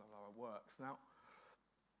 blah, blah, blah, works. Now,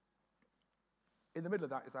 in the middle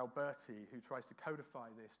of that is Alberti, who tries to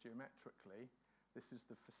codify this geometrically. This is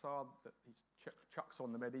the facade that he chucks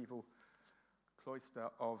on the medieval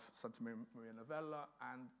cloister of Santa Maria Novella,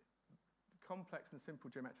 and complex and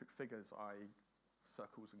simple geometric figures, i.e.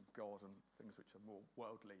 circles and God and things which are more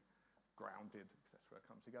worldly, grounded, etc.,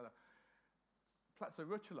 come together. Palazzo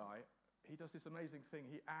Rucellai, he does this amazing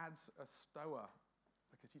thing. He adds a stoa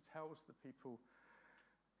because he tells the people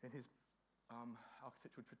in his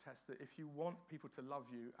architectural treatise that if you want people to love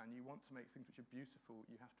you and you want to make things which are beautiful,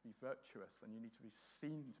 you have to be virtuous and you need to be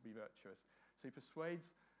seen to be virtuous. So he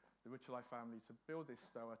persuades the Rucellai family to build this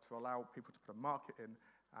stoa to allow people to put a market in,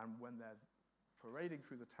 and when they're parading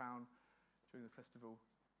through the town during the festival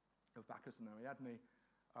of Bacchus and Ariadne,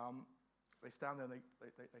 they stand there and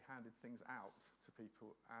they handed things out to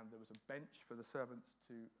people, and there was a bench for the servants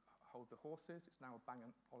to hold the horses. It's now a Bang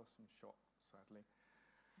 & Olufsen shop, sadly.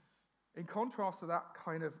 In contrast to that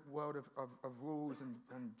kind of world of rules and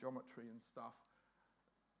geometry and stuff,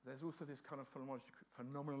 there's also this kind of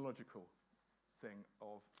phenomenological thing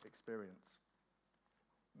of experience.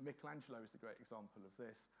 Michelangelo is the great example of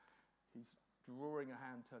this. He's drawing a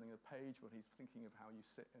hand turning a page when he's thinking of how you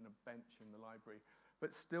sit in a bench in the library.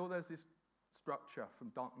 But still there's this structure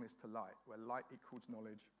from darkness to light, where light equals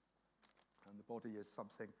knowledge and the body is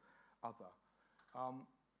something other.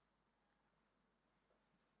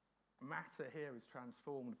 Matter here is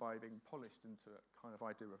transformed by being polished into a kind of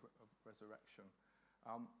idea of resurrection.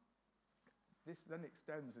 This then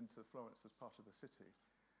extends into Florence as part of the city,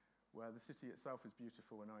 where the city itself is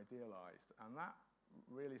beautiful and idealized, and that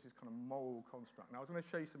really is this kind of moral construct. Now, I was going to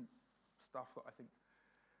show you some stuff that I think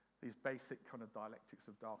these basic kind of dialectics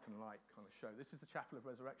of dark and light kind of show. This is the Chapel of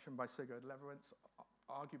Resurrection by Sigurd Leverance,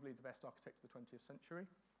 arguably the best architect of the 20th century,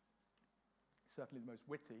 certainly the most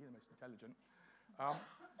witty, the most intelligent.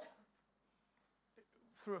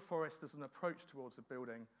 Through a forest, there's an approach towards the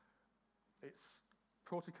building. Its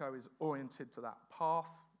portico is oriented to that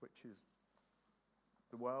path, which is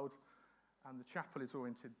the world, and the chapel is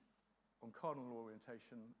oriented on cardinal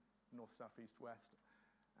orientation, north, south, east, west,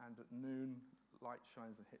 and at noon, light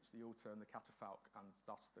shines and hits the altar and the catafalque, and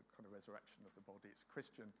thus the kind of resurrection of the body. It's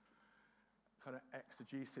Christian kind of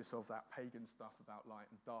exegesis of that pagan stuff about light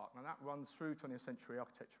and dark. Now that runs through 20th century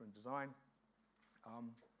architecture and design.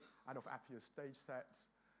 Adolf Appier's stage sets,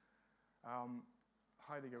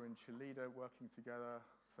 Heidegger and Chillida working together,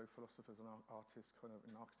 so philosophers and artists kind of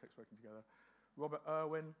and architects working together. Robert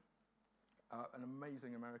Irwin, an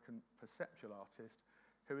amazing American perceptual artist,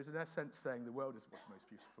 who is in essence saying the world is what's most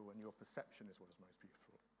beautiful and your perception is what is most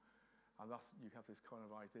beautiful. And thus you have this kind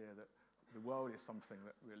of idea that the world is something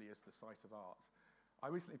that really is the site of art. I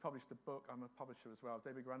recently published a book, I'm a publisher as well,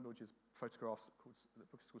 David Grandorge's photographs, the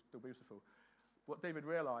book is called Still Beautiful. What David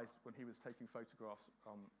realized when he was taking photographs,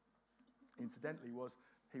 incidentally, was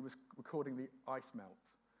he was recording the ice melt.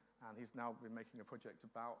 And he's now been making a project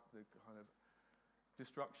about the kind of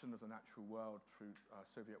destruction of the natural world through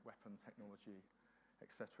Soviet weapon technology,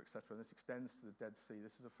 etc., etc. And this extends to the Dead Sea.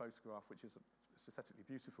 This is a photograph which is aesthetically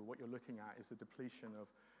beautiful. What you're looking at is the depletion of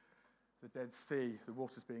the Dead Sea. The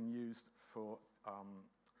water's being used for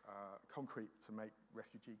concrete to make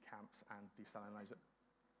refugee camps and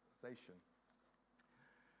desalinization.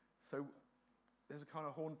 So there's a kind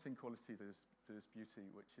of haunting quality to this beauty,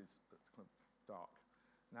 which is kind of dark.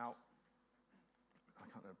 Now, I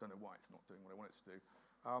don't know why it's not doing what I want it to do.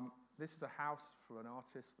 This is a house for an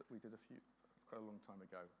artist that we did quite a long time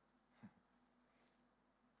ago.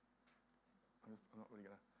 I'm not really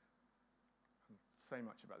going to say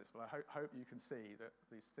much about this, but I hope you can see that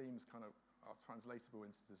these themes kind of are translatable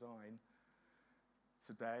into design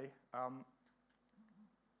today.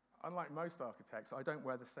 Unlike most architects, I don't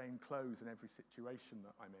wear the same clothes in every situation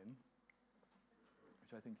that I'm in,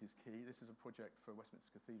 which I think is key. This is a project for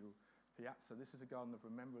Westminster Cathedral Piazza. This is a garden of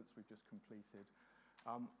remembrance we've just completed.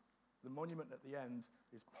 The monument at the end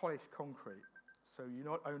is polished concrete, so you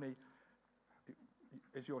not only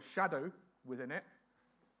is your shadow within it,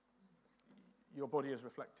 your body is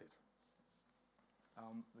reflected.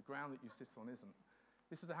 The ground that you sit on isn't.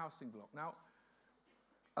 This is a housing block. Now,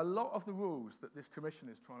 a lot of the rules that this commission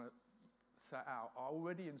is trying to set out are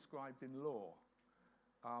already inscribed in law.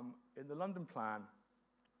 In the London plan,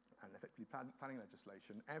 and effectively planning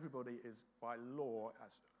legislation, everybody is, by law,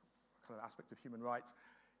 as a kind of aspect of human rights,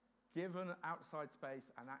 given outside space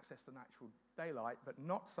and access to natural daylight, but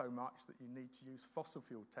not so much that you need to use fossil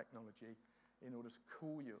fuel technology in order to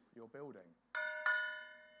cool your building.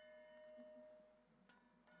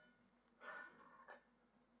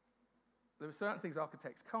 There are certain things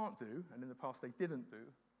architects can't do, and in the past they didn't do,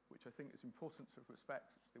 which I think is important to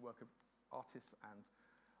respect the work of artists and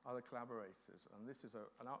other collaborators. And this is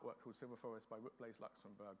an artwork called Silver Forest by Blaise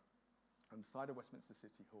Luxembourg on the side of Westminster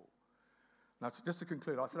City Hall. Now, just to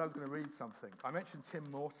conclude, I said I was going to read something. I mentioned Tim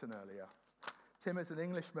Morton earlier. Tim is an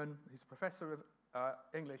Englishman. He's a professor of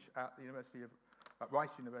English at the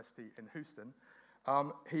Rice University in Houston.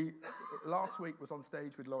 He, last week, was on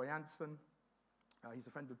stage with Laurie Anderson. He's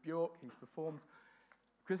a friend of Bjork. He's performed.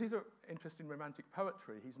 Because he's interested in romantic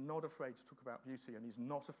poetry, he's not afraid to talk about beauty, and he's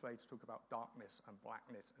not afraid to talk about darkness and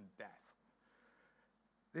blackness and death.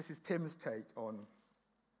 This is Tim's take on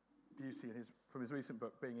beauty from his recent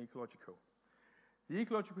book, Being Ecological. The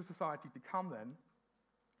ecological society to come, then,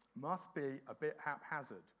 must be a bit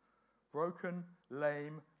haphazard, broken,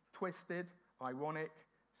 lame, twisted, ironic,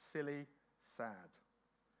 silly, sad.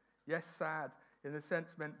 Yes, sad, in the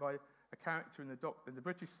sense meant by a character in the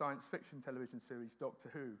British science fiction television series Doctor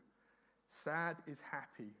Who, Sad is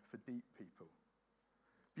happy for deep people.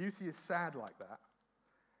 Beauty is sad like that.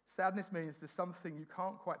 Sadness means there's something you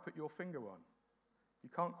can't quite put your finger on. You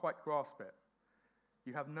can't quite grasp it.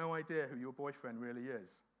 You have no idea who your boyfriend really is.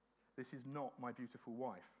 This is not my beautiful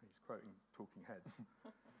wife. He's quoting Talking Heads.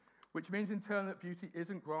 Which means in turn that beauty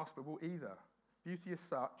isn't graspable either. Beauty is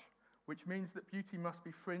such, which means that beauty must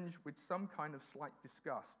be fringed with some kind of slight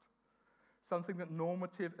disgust, something that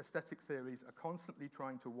normative aesthetic theories are constantly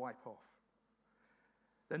trying to wipe off.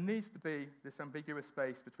 There needs to be this ambiguous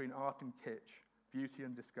space between art and kitsch, beauty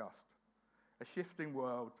and disgust, a shifting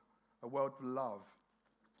world, a world of love,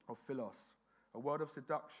 of philos, a world of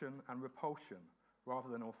seduction and repulsion rather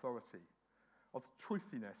than authority, of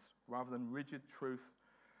truthiness rather than rigid truth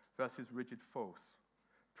versus rigid false.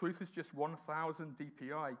 Truth is just 1,000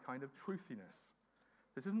 DPI kind of truthiness.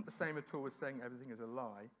 This isn't the same at all as saying everything is a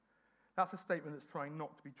lie. That's a statement that's trying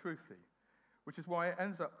not to be truthy, which is why it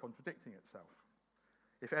ends up contradicting itself.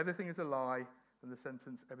 If everything is a lie, then the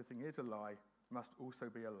sentence, everything is a lie, must also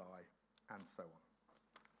be a lie, and so on.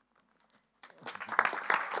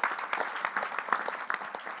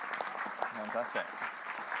 Fantastic.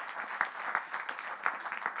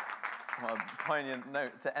 What a poignant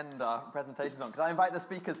note to end our presentations on. Could I invite the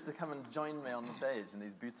speakers to come and join me on the stage in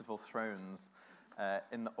these beautiful thrones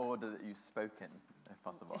in the order that you've spoken, if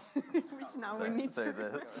possible? Which now we need so to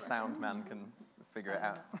the sound man can figure it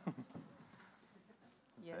out.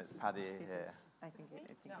 Yes, so it's Paddy here. I think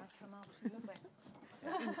it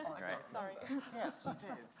This way. Great. Sorry. Yes, you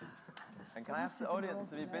did. And can I ask the audience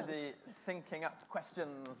to be busy thinking up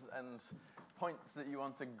questions and points that you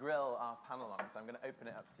want to grill our panel on? So I'm going to open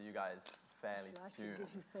it up to you guys fairly soon.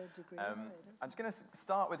 I'm just going to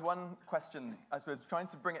start with one question, I suppose, trying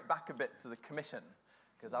to bring it back a bit to the Commission,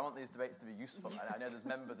 because I want these debates to be useful. I know there's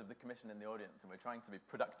members of the Commission in the audience, and we're trying to be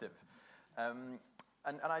productive. And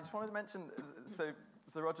I just wanted to mention,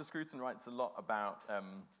 so Roger Scruton writes a lot about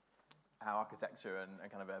how architecture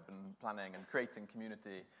and kind of urban planning and creating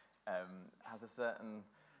community has a certain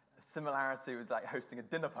similarity with like hosting a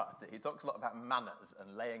dinner party. He talks a lot about manners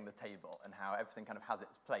and laying the table and how everything kind of has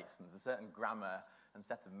its place, and there's a certain grammar and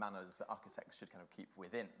set of manners that architects should kind of keep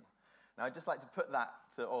within. Now, I'd just like to put that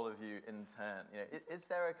to all of you in turn. You know, is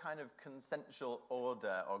there a kind of consensual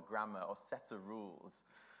order or grammar or set of rules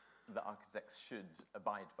that architects should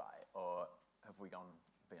abide by, or have we gone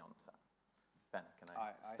beyond that? Ben, can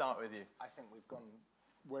I start with you? I think we've gone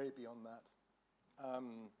way beyond that.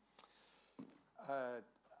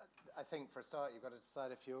 I think for a start, you've got to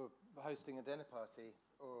decide if you're hosting a dinner party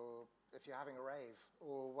or if you're having a rave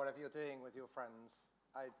or whatever you're doing with your friends.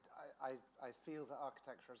 I feel that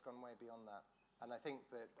architecture has gone way beyond that. And I think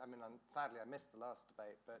that, I mean, sadly, I missed the last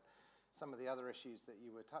debate, but some of the other issues that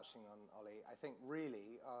you were touching on, Ollie, I think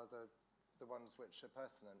really are the ones which are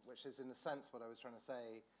pertinent, which is in a sense what I was trying to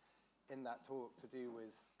say in that talk to do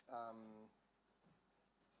with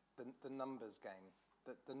the numbers game.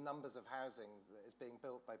 That the numbers of housing that is being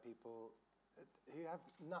built by people who have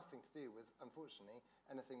nothing to do with, unfortunately,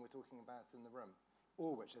 anything we're talking about in the room,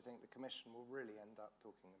 or which I think the Commission will really end up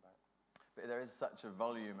talking about. But there is such a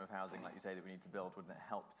volume of housing, like you say, that we need to build. Wouldn't it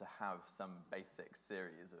help to have some basic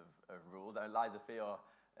series of rules? Liza Fior,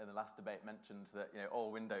 in the last debate, mentioned that all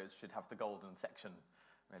windows should have the golden section,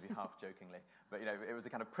 maybe half jokingly. But it was a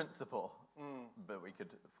kind of principle that we could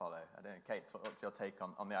follow. I don't know, Kate, what's your take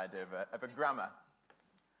on the idea of a grammar?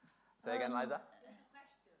 Say again, Liza?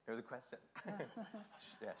 It was a question.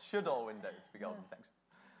 Yeah, should all windows be golden section?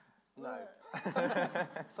 No.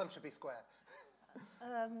 Some should be square.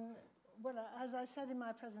 Well, as I said in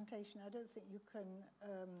my presentation, I don't think you can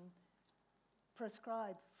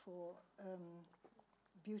prescribe for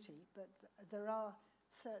beauty, but there are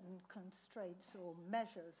certain constraints or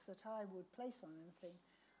measures that I would place on anything.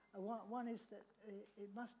 One is that it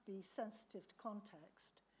must be sensitive to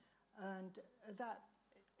context, and that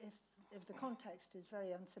if the context is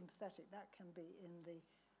very unsympathetic, that can be in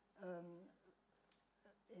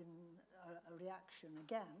a reaction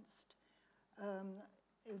against.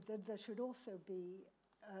 There should also be,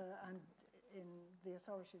 and in the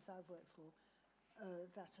authorities I've worked for,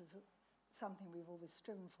 that is something we've always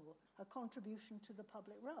striven for, a contribution to the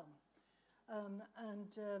public realm.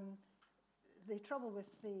 The trouble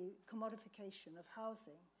with the commodification of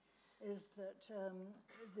housing is that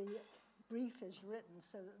the brief is written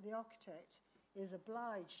so that the architect is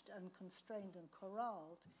obliged and constrained and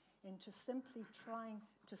corralled into simply trying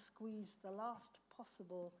to squeeze the last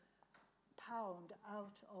possible pound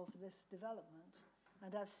out of this development.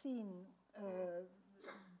 And I've seen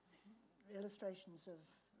illustrations of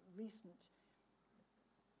recent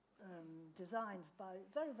designs by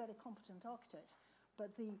very, very competent architects,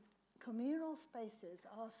 but the communal spaces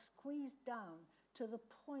are squeezed down to the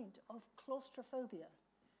point of claustrophobia.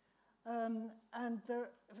 And the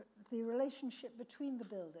relationship between the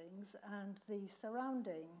buildings and the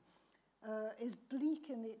surrounding is bleak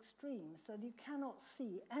in the extreme, so that you cannot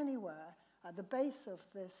see anywhere at the base of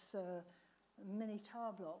this mini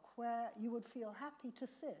tower block where you would feel happy to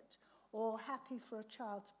sit or happy for a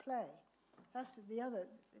child to play. That's the other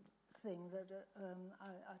thing that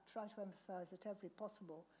I try to emphasize at every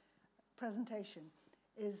possible presentation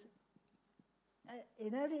is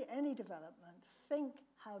in any development, think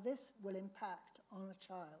how this will impact on a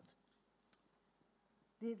child.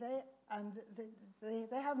 They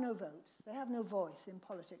have no votes, they have no voice in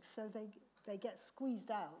politics, so they get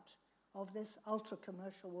squeezed out of this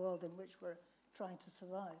ultra-commercial world in which we're trying to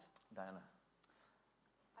survive. Diana?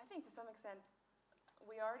 I think to some extent,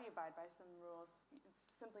 we already abide by some rules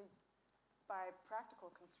simply by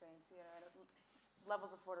practical constraints, you know,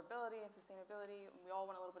 levels of affordability and sustainability. We all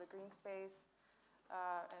want a little bit of green space,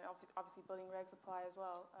 and obviously building regs apply as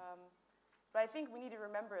well. But I think we need to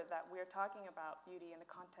remember that we are talking about beauty in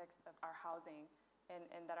the context of our housing,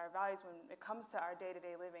 and that our values when it comes to our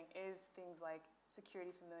day-to-day living is things like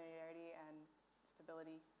security, familiarity, and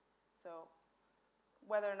stability. So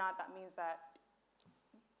whether or not that means that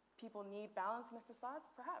people need balance in their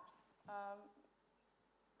facades, perhaps.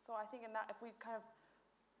 So I think in that, if we kind of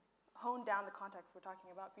hone down the context we're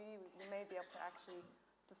talking about beauty, we may be able to actually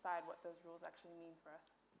decide what those rules actually mean for us.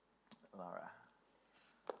 Lara?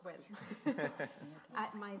 Well,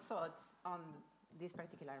 my thoughts on this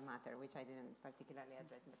particular matter, which I didn't particularly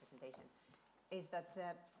address in the presentation, is that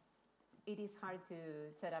it is hard to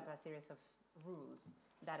set up a series of rules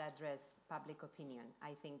that address public opinion.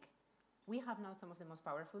 I think we have now some of the most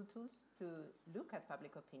powerful tools to look at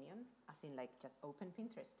public opinion, as in like just open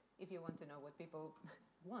Pinterest, if you want to know what people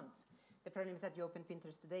want. The problem is that you open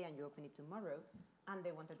Pinterest today and you open it tomorrow, and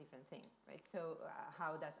they want a different thing, right? So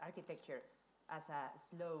how does architecture as a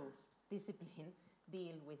slow discipline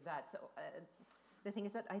deal with that? So the thing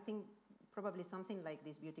is that I think probably something like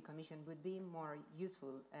this beauty commission would be more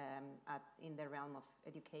useful in the realm of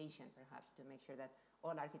education, perhaps, to make sure that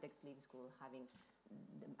all architects leave school having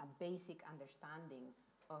a basic understanding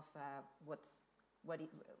of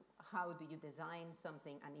how do you design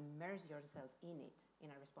something and immerse yourself in it in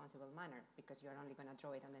a responsible manner, because you're only going to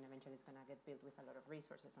draw it and then eventually it's going to get built with a lot of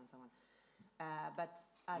resources and so on. But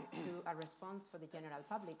as to a response for the general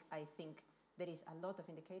public, I think there is a lot of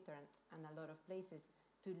indicators and a lot of places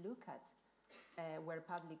to look at where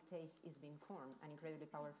public taste is being formed, and incredibly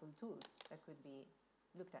powerful tools that could be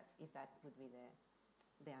looked at if that would be the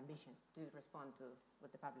ambition, to respond to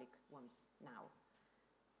what the public wants now.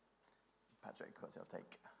 Patrick, what's your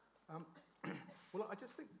take? Well, I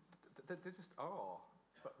just think there just are.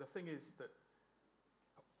 But the thing is that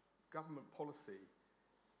government policy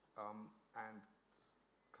and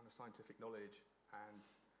kind of scientific knowledge and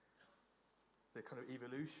the kind of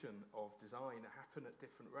evolution of design happen at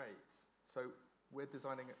different rates. So we're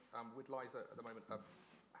designing with Liza at the moment a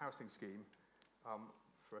housing scheme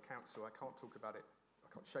for a council. I can't talk about it, I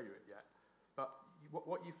can't show you it yet. But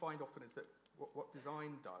what you find often is that what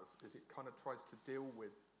design does is it kind of tries to deal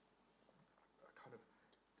with kind of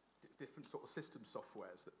different sort of system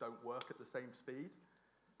softwares that don't work at the same speed.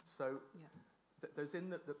 So there's in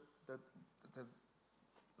the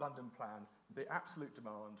London plan the absolute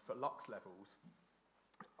demand for lux levels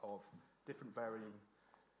of different varying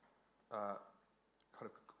kind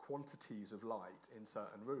of quantities of light in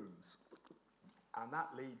certain rooms. And that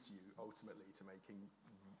leads you ultimately to making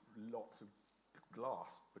lots of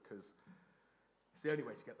glass, because it's the only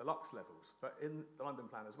way to get the lux levels. But in the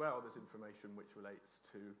London plan as well, there's information which relates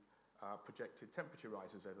to projected temperature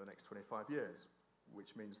rises over the next 25 years,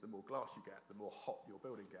 which means the more glass you get, the more hot your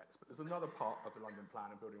building gets. But there's another part of the London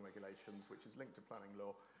plan and building regulations which is linked to planning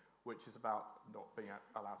law, which is about not being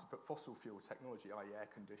allowed to put fossil fuel technology, i.e.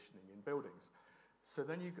 air conditioning, in buildings. So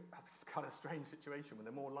then you have this kind of strange situation when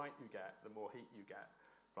the more light you get, the more heat you get,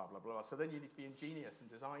 blah, blah, blah. So then you need to be ingenious and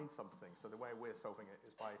design something. So the way we're solving it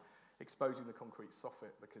is by exposing the concrete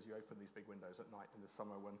soffit, because you open these big windows at night in the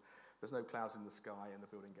summer when there's no clouds in the sky and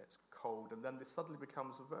the building gets cold. And then this suddenly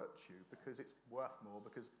becomes a virtue because it's worth more,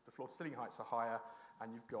 because the floor-to-ceiling heights are higher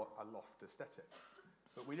and you've got a loft aesthetic.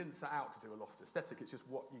 But we didn't set out to do a loft aesthetic. It's just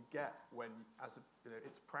what you get when,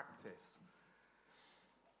 it's practice.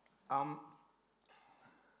 I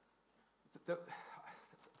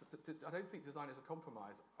don't think design is a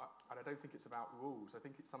compromise, and I don't think it's about rules. I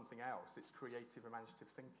think it's something else. It's creative,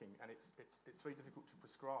 imaginative thinking, and it's very difficult to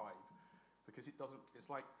prescribe because it doesn't. It's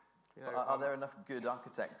like, are there enough good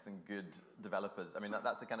architects and good developers? I mean,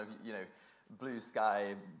 that's the kind of blue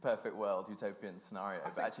sky, perfect world, utopian scenario.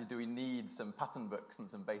 But actually, do we need some pattern books and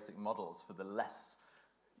some basic models for the less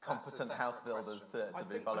competent house builders to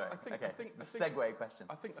be following? It's the segue question.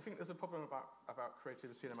 I think there's a problem about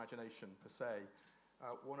creativity and imagination per se.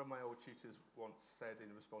 One of my old tutors once said in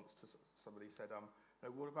response to somebody said,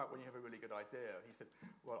 what about when you have a really good idea? He said,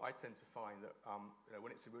 well, I tend to find that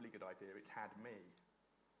when it's a really good idea, it's had me.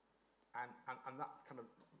 And that kind of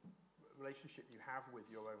relationship you have with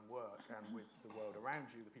your own work and with the world around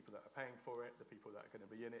you, the people that are paying for it, the people that are going to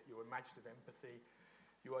be in it, your imaginative empathy,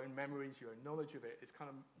 your own memories, your own knowledge of it is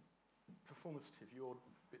kind of performative.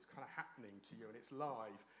 It's kind of happening to you and it's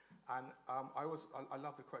live. And I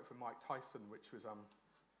love the quote from Mike Tyson, which was,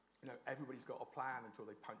 everybody's got a plan until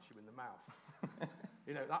they punch you in the mouth.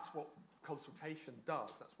 That's what consultation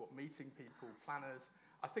does. That's what meeting people, planners.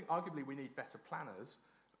 I think arguably we need better planners.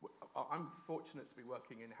 I'm fortunate to be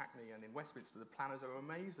working in Hackney and in Westminster. The planners are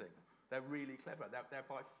amazing. They're really clever. They're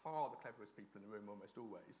by far the cleverest people in the room almost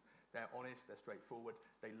always. They're honest, they're straightforward.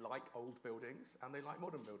 They like old buildings and they like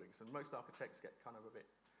modern buildings. And most architects get kind of a bit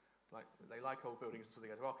like, they like old buildings until they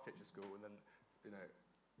go to architecture school and then,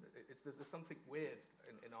 there's something weird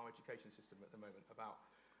in our education system at the moment about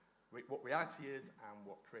what reality is and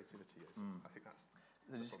what creativity is. I think that's...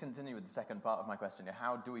 So just continue with the second part of my question.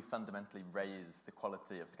 How do we fundamentally raise the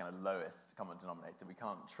quality of the kind of lowest common denominator? We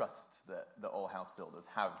can't trust that all house builders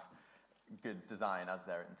have good design as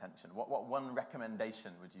their intention. What one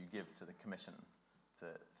recommendation would you give to the Commission to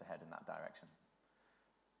head in that direction?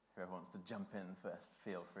 Whoever wants to jump in first,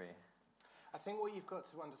 feel free. I think what you've got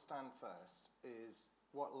to understand first is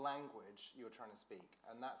what language you're trying to speak.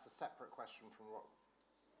 And that's a separate question from what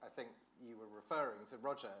I think you were referring to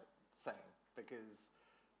Roger saying, because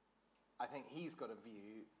I think he's got a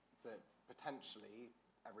view that potentially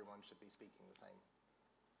everyone should be speaking the same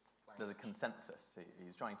language. There's a consensus.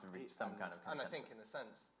 He's trying to reach some kind of consensus. And I think in a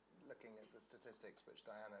sense, looking at the statistics which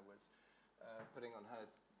Diana was putting on her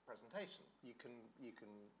presentation, you can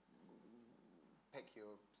pick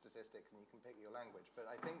your statistics and you can pick your language.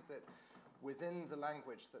 But I think that within the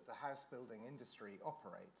language that the house building industry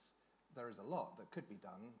operates, there is a lot that could be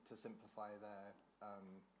done to simplify their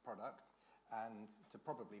product and to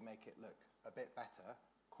probably make it look a bit better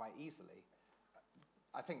quite easily.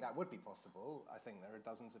 I think that would be possible. I think there are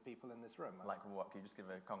dozens of people in this room. Like what? Can you just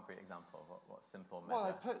give a concrete example of what simple measure? Well,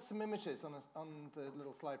 I put some images on the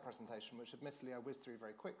little slide presentation, which admittedly I whizzed through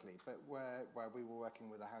very quickly, but where we were working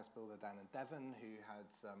with a house builder down in Devon who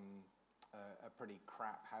had a pretty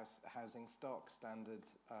crap housing stock, standard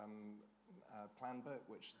plan book,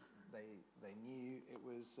 which they knew it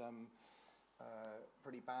was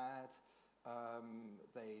pretty bad.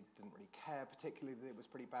 They didn't really care particularly that it was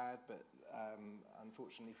pretty bad, but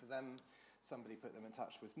unfortunately for them, somebody put them in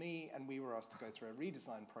touch with me, and we were asked to go through a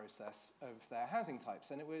redesign process of their housing types.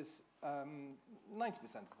 And it was 90%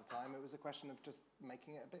 of the time, it was a question of just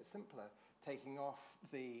making it a bit simpler, taking off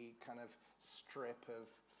the kind of strip of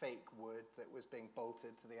fake wood that was being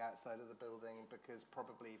bolted to the outside of the building because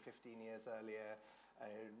probably 15 years earlier,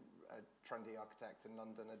 a trendy architect in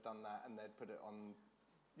London had done that, and they'd put it on,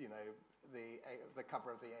 the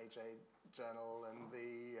cover of the AJ Journal, and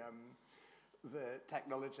the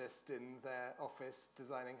technologist in their office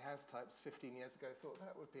designing house types 15 years ago thought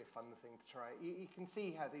that would be a fun thing to try. You can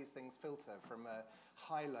see how these things filter from a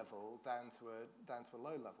high level down to a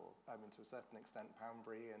low level. To a certain extent,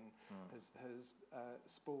 Poundbury has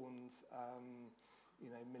spawned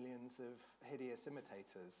millions of hideous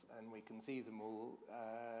imitators, and we can see them all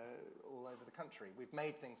over the country. We've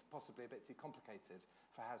made things possibly a bit too complicated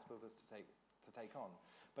for house builders to take on.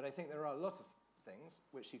 But I think there are a lot of things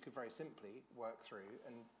which you could very simply work through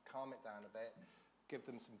and calm it down a bit, give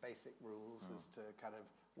them some basic rules as to kind of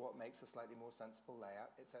what makes a slightly more sensible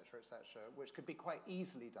layout, et cetera, which could be quite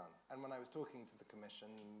easily done. And when I was talking to the Commission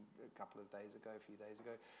a few days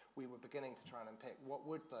ago, we were beginning to try and unpick what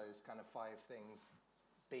would those kind of 5 things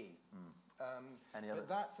be. But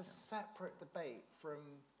that's a separate debate from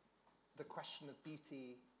the question of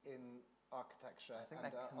beauty in architecture and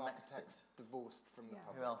architects divorced from the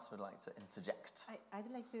public. Who else would like to interject? I'd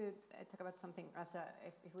like to talk about something as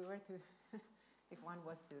if we were to, if one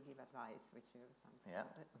was to give advice, which sounds... Yeah,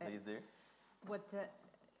 please do. What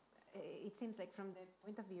it seems like from the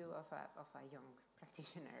point of view of a young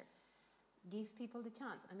practitioner, give people the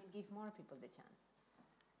chance. Give more people the chance.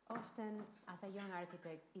 Often, as a young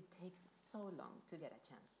architect, it takes so long to get a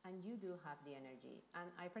chance, and you do have the energy.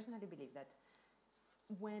 And I personally believe that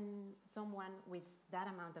when someone with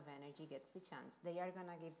that amount of energy gets the chance, they are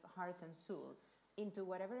going to give heart and soul into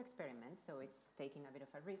whatever experiment, so it's taking a bit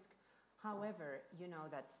of a risk, However, you know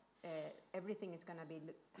that everything is going to be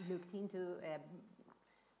looked into.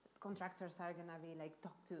 Contractors are going to be like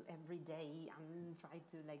talked to every day and try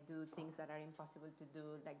to like do things that are impossible to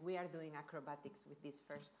do. Like we are doing acrobatics with this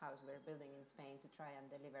first house we're building in Spain to try and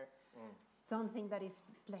deliver something that is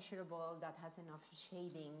pleasurable, that has enough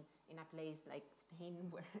shading in a place like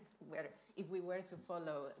Spain where if we were to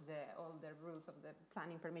follow all the rules of the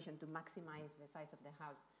planning permission to maximize the size of the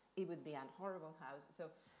house, it would be a horrible house.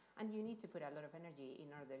 So, and you need to put a lot of energy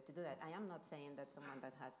in order to do that. I am not saying that someone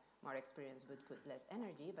that has more experience would put less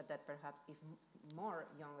energy, but that perhaps if more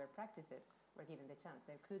younger practices were given the chance,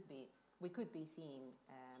 we could be seeing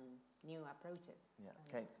new approaches. Yeah,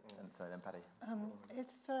 Kate, and sorry, then Paddy.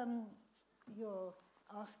 If you're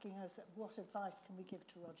asking us what advice can we give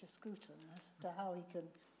to Roger Scruton as to how he can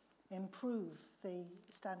improve the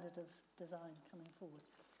standard of design coming forward,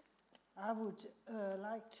 I would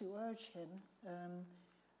like to urge him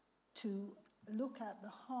to look at the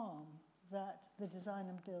harm that the design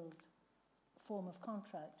and build form of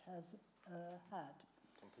contract has had.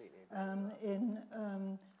 Completely agree.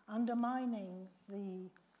 In undermining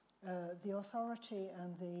the authority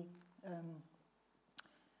and the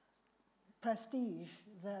prestige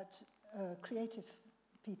that creative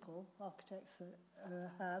people, architects,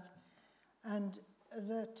 have, and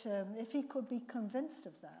that if he could be convinced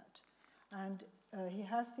of that, and he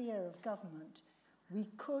has the ear of government, we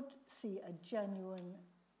could see a genuine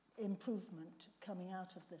improvement coming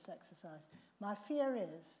out of this exercise. My fear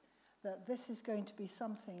is that this is going to be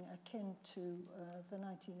something akin to the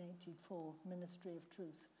 1984 Ministry of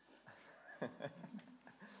Truth.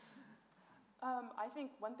 I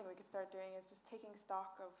think one thing we could start doing is just taking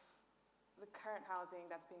stock of the current housing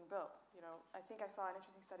that's being built. You know, I think I saw an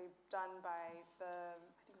interesting study done by I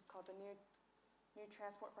think it was called the New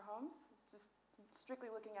Transport for Homes. It's just strictly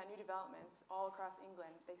looking at new developments all across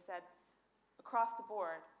England. They said across the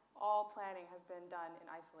board, all planning has been done in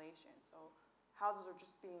isolation. So houses are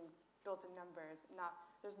just being built in numbers.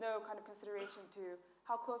 There's no kind of consideration to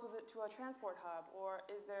how close was it to a transport hub, or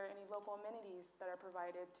is there any local amenities that are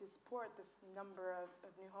provided to support this number of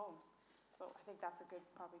new homes? So I think that's a good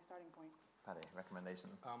probably starting point. Paddy, recommendation?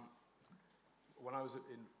 When I was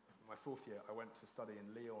in my fourth year, I went to study in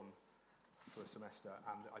Lyon for a semester,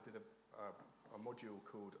 and I did a module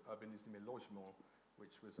called Urbanisme et Logement,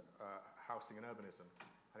 which was housing and urbanism.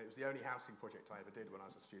 And it was the only housing project I ever did when I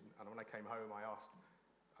was a student. And when I came home, I asked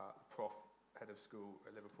the prof, head of school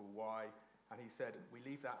at Liverpool, why? And he said, we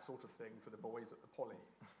leave that sort of thing for the boys at the Poly.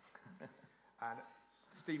 And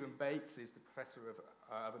Stephen Bates is the professor of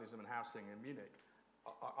urbanism and housing in Munich.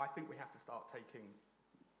 I think we have to start taking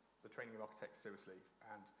the training of architects seriously.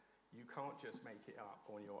 And you can't just make it up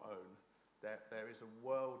on your own. There is a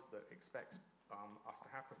world that expects us to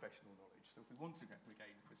have professional knowledge. So if we want to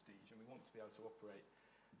regain prestige and we want to be able to operate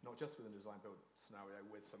not just with a design-build scenario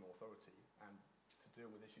with some authority and to deal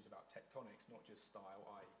with issues about tectonics, not just style,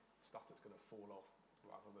 stuff that's going to fall off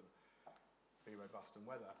rather than be robust and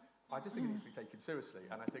weather, I just think it needs to be taken seriously.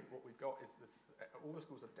 And I think what we've got is this, all the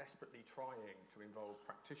schools are desperately trying to involve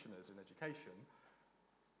practitioners in education,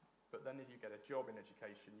 but then if you get a job in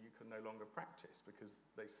education, you can no longer practice because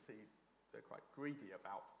they see they're quite greedy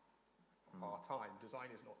about our time. Design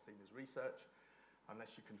is not seen as research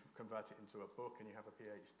unless you can convert it into a book and you have a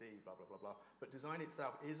PhD, blah, blah, blah, blah. But design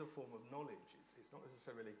itself is a form of knowledge. It's not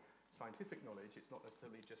necessarily scientific knowledge. It's not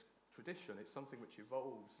necessarily just tradition. It's something which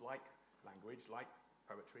evolves like language, like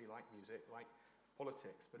poetry, like music, like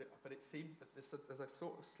politics. But it seems that there's a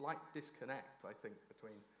sort of slight disconnect, I think,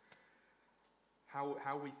 between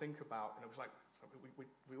how we think about, you know, it's like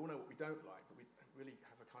we all know what we don't like, but we really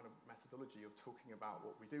have a kind of methodology of talking about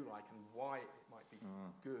what we do like and why it might be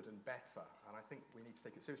good and better. And I think we need to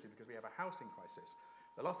take it seriously because we have a housing crisis.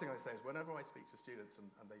 The last thing I say is whenever I speak to students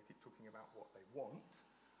and they keep talking about what they want,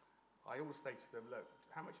 I always say to them, look,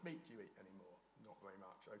 how much meat do you eat anymore? Not very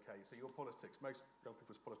much. Okay, so your politics, most young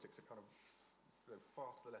people's politics are kind of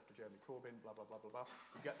far to the left of Jeremy Corbyn, blah, blah, blah, blah, blah.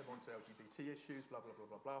 You get them onto LGBT issues, blah, blah, blah,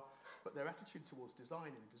 blah, blah. But their attitude towards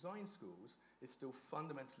design in design schools is still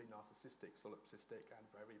fundamentally narcissistic, solipsistic, and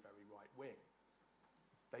very, very right-wing.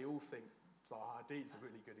 They all think Zaha Hadid's a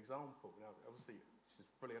really good example. Now, obviously, she's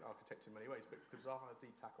a brilliant architect in many ways, but could Zaha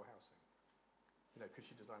Hadid tackle housing? You know, could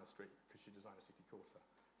she design a street? Could she design a city quarter?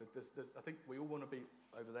 I think we all want to be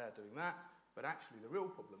over there doing that, but actually the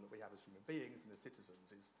real problem that we have as human beings and as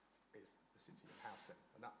citizens is the city and housing.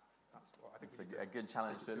 And that's what I think it's a good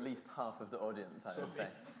challenge to at least half of the audience, I would say.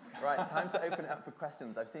 Right, time to open it up for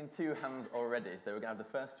questions. I've seen 2 hands already, so we're going to have the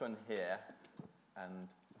first one here, and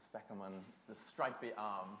the second one, the stripy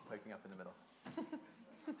arm poking up in the middle.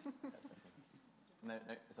 No,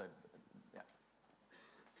 sorry,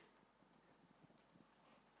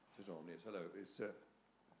 It's on, yes. Hello. Is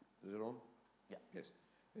it on? Yeah. Yes.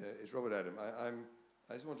 It's Robert Adam.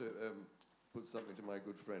 I just want to put something to my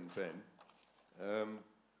good friend Ben,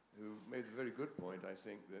 who made a very good point, I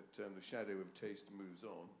think, that the shadow of taste moves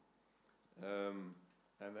on,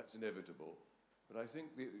 and that's inevitable. But I think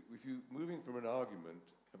if you moving from an argument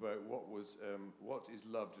about what is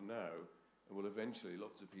loved now, and will eventually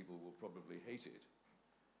lots of people will probably hate it,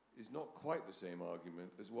 is not quite the same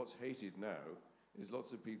argument as what's hated now is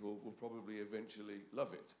lots of people will probably eventually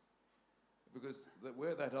love it. Because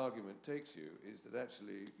where that argument takes you is that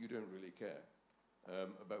actually you don't really care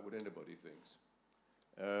about what anybody thinks.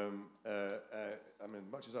 I mean,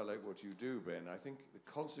 much as I like what you do, Ben, I think the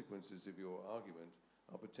consequences of your argument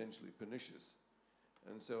are potentially pernicious.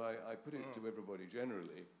 And so I put it to everybody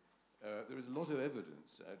generally. There is a lot of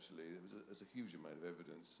evidence, actually, there's a huge amount of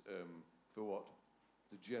evidence for what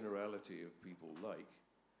the generality of people like.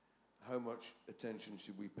 How much attention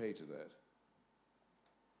should we pay to that?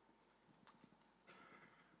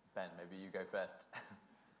 Ben, maybe you go first.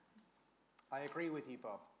 I agree with you,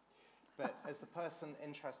 Bob. But as the person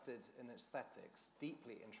interested in aesthetics,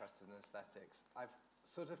 deeply interested in aesthetics, I've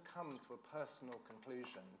sort of come to a personal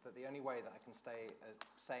conclusion that the only way that I can stay a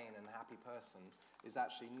sane and happy person is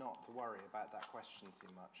actually not to worry about that question too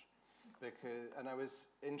much. And I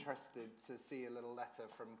was interested to see a little letter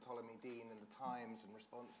from Ptolemy Dean in the Times in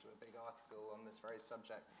response to a big article on this very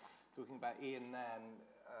subject, talking about Ian Nairn,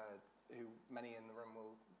 who many in the room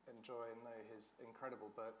will enjoy and know his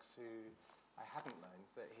incredible books, who I hadn't known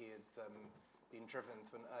that he had been driven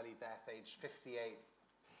to an early death, age 58,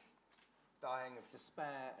 dying of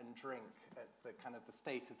despair and drink at the kind of the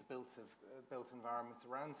state of the built environment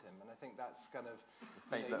around him. And I think that's kind of it's the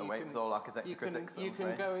fate that awaits all architecture critics. You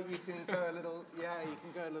can go a little, you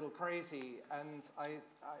can go a little crazy. And I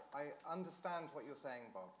understand what you're saying,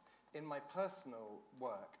 Bob. In my personal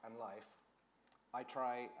work and life, I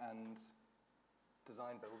try and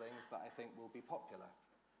design buildings that I think will be popular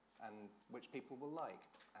and which people will like,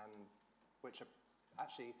 and which are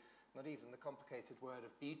actually not even the complicated word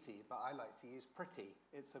of beauty, but I like to use pretty.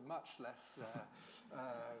 It's a much less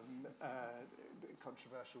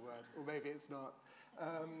controversial word, or maybe it's not.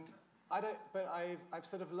 But I've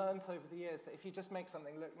sort of learnt over the years that if you just make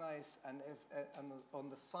something look nice, and on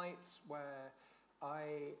the sites where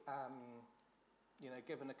I am,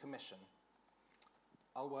 given a commission,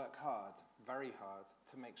 I'll work hard, very hard,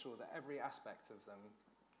 to make sure that every aspect of them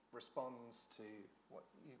responds to what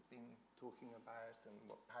you've been talking about and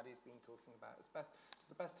what Paddy's been talking about to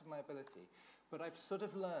the best of my ability. But I've sort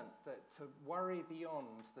of learnt that to worry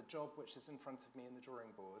beyond the job which is in front of me in the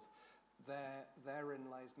drawing board,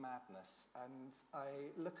 therein lies madness. And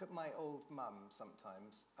I look at my old mum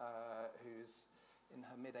sometimes, who's in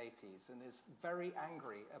her mid-80s and is very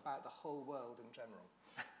angry about the whole world in general.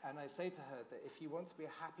 And I say to her that if you want to be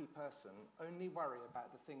a happy person, only worry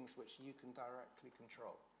about the things which you can directly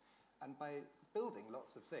control. And by building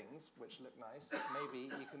lots of things which look nice, maybe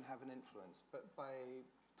you can have an influence. But by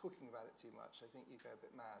talking about it too much, I think you go a bit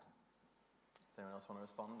mad. Does anyone else want to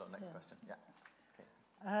respond? Or next question? Yeah. Okay.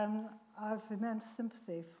 I've immense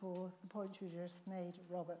sympathy for the point you just made,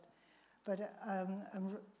 Robert. But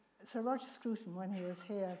Sir Roger Scruton, when he was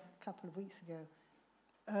here a couple of weeks ago,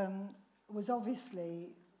 was obviously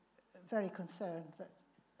very concerned that,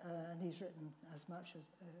 and he's written as much as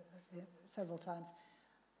several times,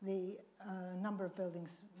 the number of buildings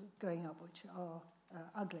going up which are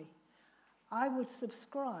ugly. I would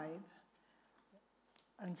subscribe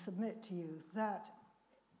and submit to you that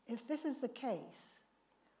if this is the case,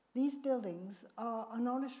 these buildings are an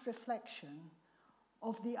honest reflection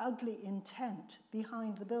of the ugly intent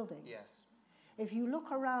behind the building. Yes. If you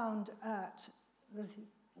look around at the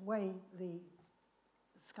way the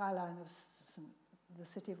skyline of the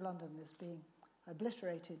City of London is being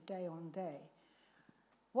obliterated day on day,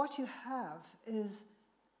 what you have is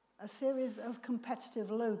a series of competitive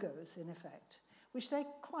logos, in effect, which they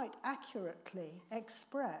quite accurately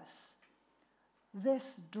express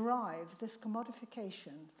this drive, this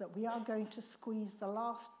commodification, that we are going to squeeze the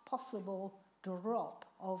last possible drop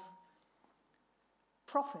of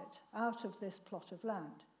profit out of this plot of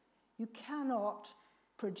land. You cannot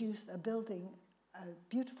produce a building, a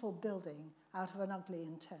beautiful building, out of an ugly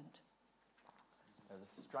intent.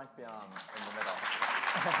 The stripy arm in the middle.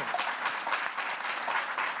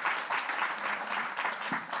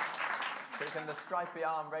 Can the stripy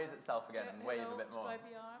arm raise itself again and wave a bit more?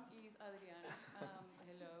 Stripy arm is Adriana.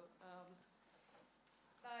 Hello.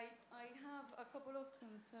 I have a couple of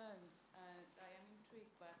concerns, and I am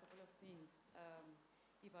intrigued by a couple of things,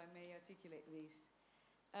 if I may articulate this.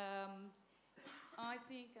 I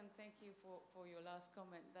think, and thank you for your last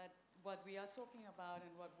comment, that what we are talking about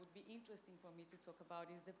and what would be interesting for me to talk about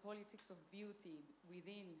is the politics of beauty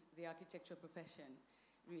within the architecture profession,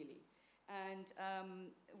 really. And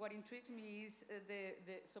what intrigues me is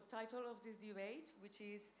the subtitle of this debate, which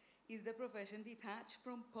is the profession detached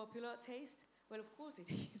from popular taste? Well, of course it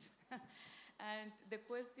is. And the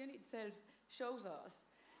question itself shows us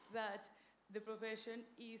that the profession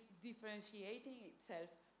is differentiating itself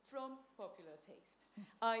from popular taste.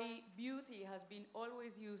 I.e., beauty has been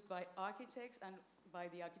always used by architects and by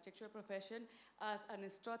the architecture profession as a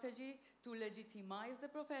strategy to legitimize the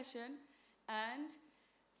profession and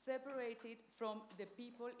separate it from the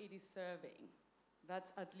people it is serving.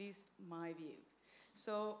 That's at least my view.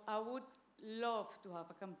 So I would love to have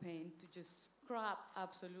a campaign to just scrap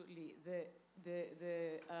absolutely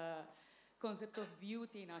the concept of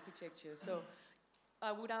beauty in architecture. So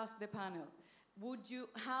I would ask the panel,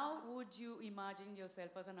 how would you imagine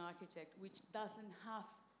yourself as an architect which doesn't have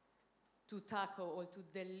to tackle or to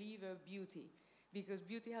deliver beauty? Because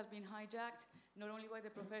beauty has been hijacked not only by the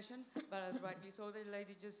profession, but as rightly so the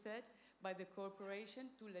lady just said, by the corporation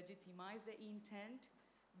to legitimize the intent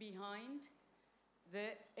behind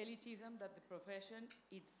the elitism that the profession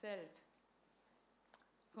itself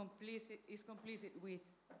is complicit with,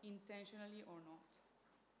 intentionally or not.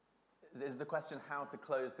 Is the question how to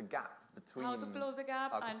close the gap between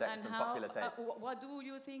architects and popular taste? What do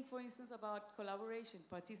you think, for instance, about collaboration,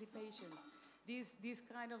 participation, these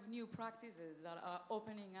kind of new practices that are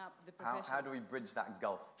opening up the profession? How do we bridge that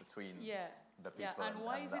gulf between the people and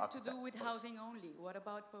why is it to do with architects? housing only? What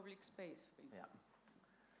about public space, for instance?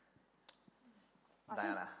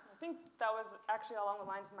 Diana. I think that was actually along the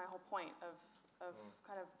lines of my whole point of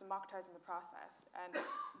kind of democratizing the process. And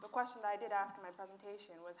the question that I did ask in my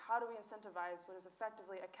presentation was, how do we incentivize what is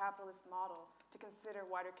effectively a capitalist model to consider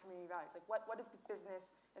wider community values? Like, what is the business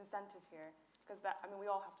incentive here? Because we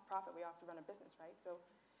all have to profit. We all have to run a business, right? So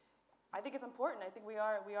I think it's important. I think we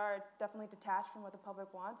are definitely detached from what the public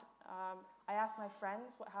wants. I asked my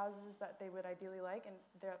friends what houses that they would ideally like, and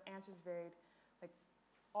their answers varied, like,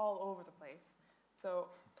 all over the place. So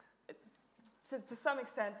to some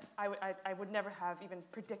extent, I would never have even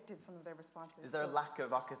predicted some of their responses. Is there a lack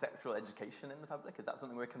of architectural education in the public? Is that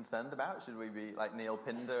something we're concerned about? Should we be like Neil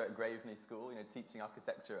Pinder at Graveney School, teaching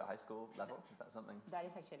architecture at high school level? Is that something? That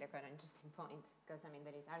is actually quite an interesting point, because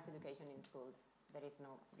there is art education in schools. There is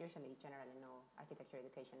generally no architecture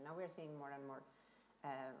education. Now we're seeing more and more.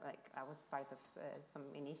 Like I was part of some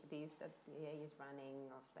initiatives that the EA is running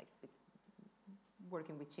of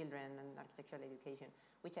working with children and architectural education,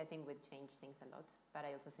 which I think would change things a lot. But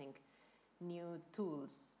I also think new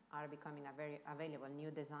tools are becoming very available,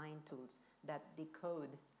 new design tools that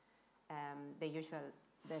decode the usual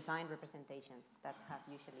design representations that have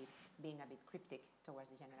usually been a bit cryptic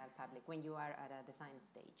towards the general public when you are at a design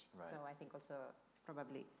stage. Right. So I think also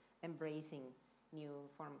probably embracing new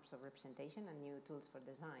forms of representation and new tools for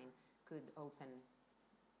design could open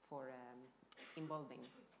for involving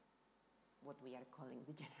what we are calling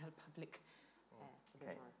the general public.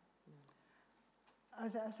 Okay.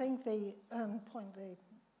 I think the point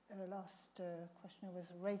the last questioner was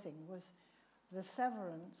raising was the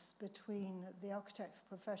severance between the architecture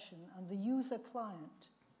profession and the user client.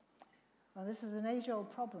 Now, this is an age-old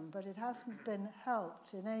problem, but it hasn't been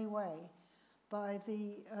helped in any way by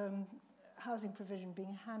the housing provision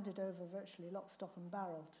being handed over virtually lock, stock and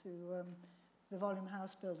barrel to the volume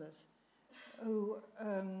house builders, who,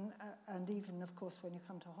 and even, of course, when you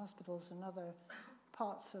come to hospitals and other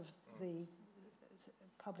parts of the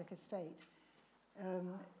public estate,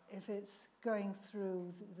 if it's going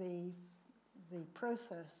through the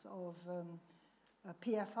process of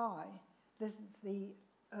PFI, the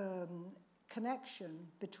connection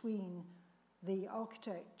between the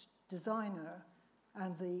architect, designer,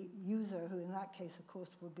 and the user, who in that case, of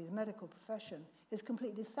course, would be the medical profession, is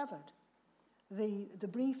completely severed. The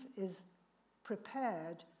brief is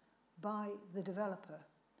prepared by the developer.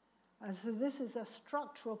 And so this is a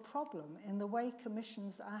structural problem in the way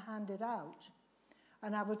commissions are handed out.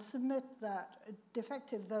 And I would submit that,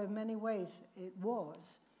 defective though in many ways it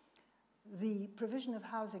was, the provision of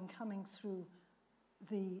housing coming through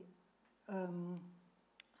the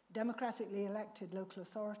democratically elected local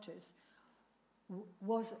authorities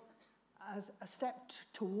was a step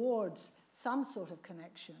towards some sort of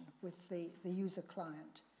connection with the user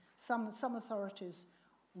client. Some authorities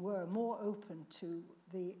were more open to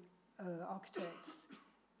the architects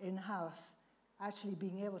in-house actually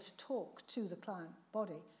being able to talk to the client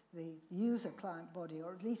body, the user client body,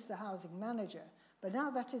 or at least the housing manager. But now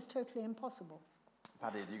that is totally impossible.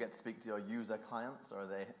 Paddy, do you get to speak to your user clients, or are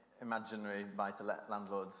they imaginary buy-to-let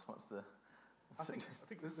landlords? What's the... I think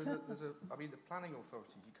there's a. I mean, the planning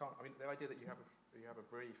authorities. You can't. I mean, the idea that you have a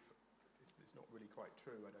brief, it's not really quite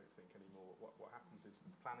true. I don't think anymore. What happens is the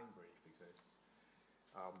planning brief exists.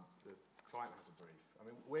 The client has a brief. I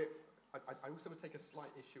mean, I also would take a slight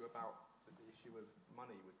issue about the issue of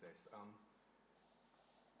money with this.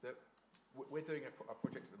 That we're doing a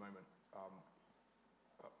project at the moment,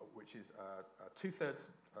 which is 2/3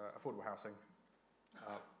 affordable housing.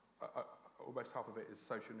 Almost half of it is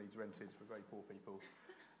social needs rented for very poor people,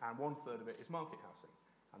 and 1/3 of it is market housing.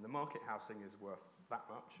 And the market housing is worth that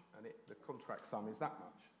much, and the contract sum is that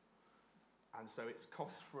much. And so it's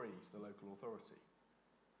cost-free to the local authority,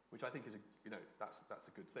 which I think is that's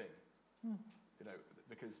a good thing.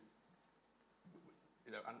 Because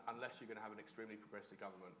unless you're going to have an extremely progressive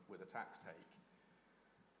government with a tax take,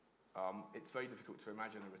 it's very difficult to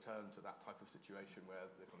imagine a return to that type of situation where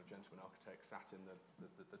the kind of gentleman architect sat in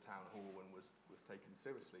the town hall and was taken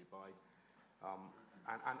seriously by,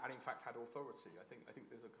 and in fact had authority. I think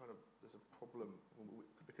there's a problem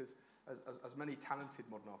because as many talented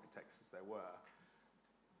modern architects as there were,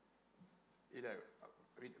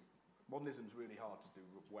 modernism's really hard to do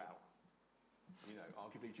well.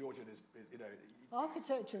 Arguably Georgian is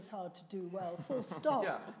Architecture's hard to do well, full stop.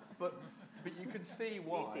 Yeah, but you can see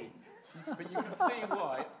why. But you can see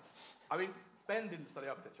why. I mean, Ben didn't study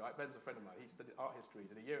architecture, right? Ben's a friend of mine. He studied art history,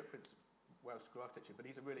 did a year at Prince Wales School of Architecture, but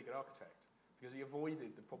he's a really good architect because he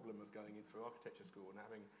avoided the problem of going in for architecture school and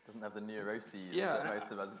having... Doesn't have the neuroses that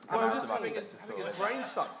most of us come out of architecture school. Having his brain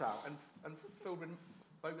sucked out and filled with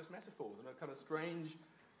bogus metaphors and a kind of strange...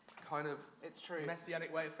 It's true.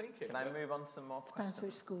 Messianic way of thinking. Can I move on to some more questions?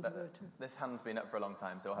 Depends which school you go to. This hand's been up for a long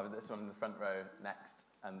time, so I'll have this one in the front row next,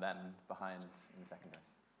 and then behind in the second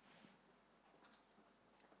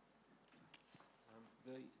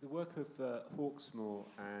row. The work of Hawksmoor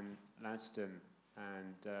and Lasdon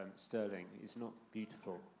and Stirling is not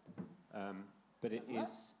beautiful, but it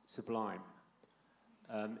is sublime.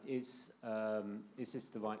 Is this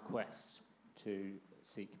the right quest to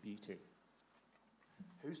seek beauty?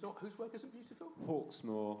 Whose work isn't beautiful?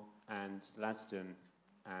 Hawksmoor and Lasdon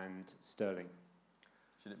and Stirling.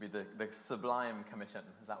 Should it be the Sublime Commission?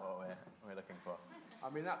 Is that what we're looking for?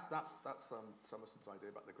 I mean, that's Summerson's idea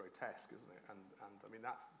about the grotesque, isn't it? And I mean,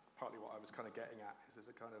 that's partly what I was kind of getting at. Is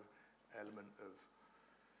there's a kind of element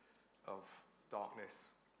of darkness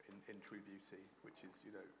in true beauty, which is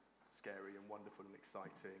scary and wonderful and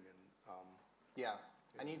exciting and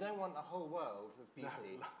And you don't want a whole world of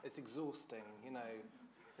beauty. No. It's exhausting,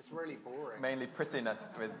 It's really boring. Mainly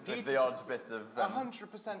prettiness with the odd bit of...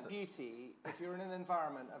 100% beauty, if you're in an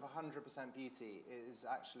environment of 100% beauty, is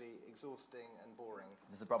actually exhausting and boring.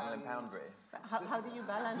 There's a problem in Poundbury. How do you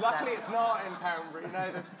balance Luckily, it's not in Poundbury.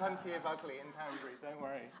 No, there's plenty of ugly in Poundbury. Don't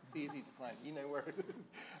worry. It's easy to find. You know where it is.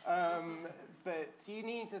 But you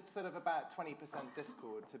need sort of about 20%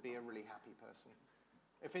 discord to be a really happy person.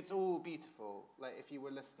 If it's all beautiful, like if you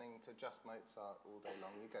were listening to just Mozart all day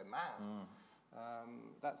long, you go mad.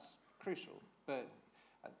 That's crucial. But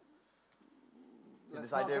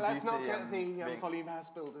let's not get the volume house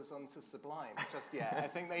builders onto Sublime just yet. I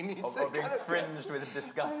think they need to... Or being fringed with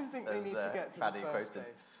disgust, I think they need to get to the first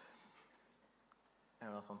base.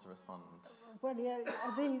 Anyone else want to respond? Well, yeah,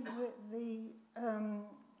 the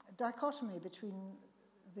dichotomy between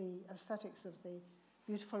the aesthetics of the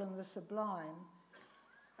beautiful and the sublime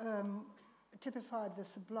typified the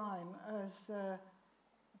sublime as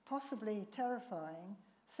possibly terrifying,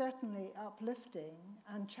 certainly uplifting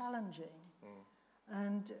and challenging.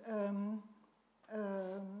 And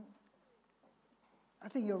I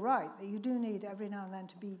think you're right, that you do need every now and then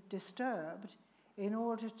to be disturbed in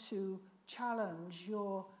order to challenge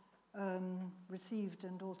your received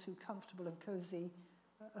and all too comfortable and cozy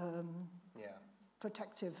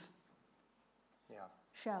protective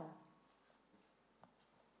shell.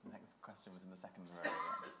 The next question was in the second row.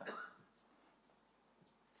 Just there.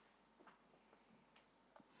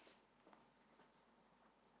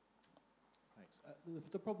 Thanks.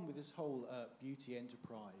 The problem with this whole beauty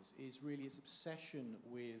enterprise is really its obsession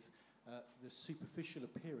with the superficial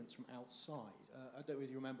appearance from outside. I don't know if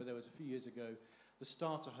you remember, there was a few years ago the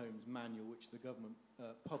Starter Homes manual, which the government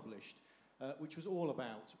published, which was all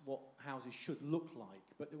about what houses should look like,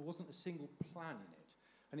 but there wasn't a single plan in it.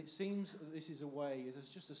 And it seems that this is a way, it's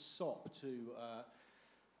just a sop to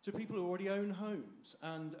people who already own homes,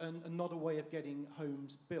 and not a way of getting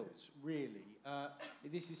homes built, really.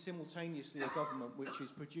 This is simultaneously a government which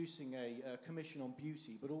is producing a commission on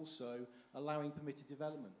beauty, but also allowing permitted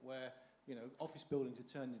development, where office buildings are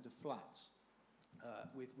turned into flats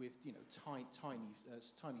with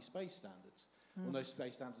tiny space standards. or no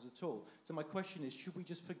space standards at all. So my question is, should we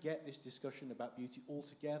just forget this discussion about beauty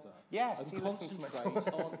altogether? Yes, and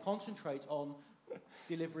concentrate on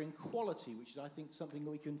delivering quality, which is, I think, something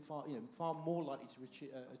that we can far more likely to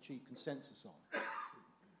achieve consensus on.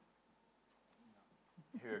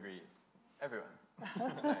 Who agrees? Everyone.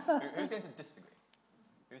 Who's going to disagree?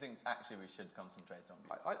 Who thinks actually we should concentrate on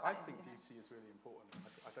beauty? I think beauty is really important.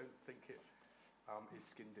 I don't think it is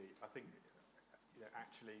skin deep. I think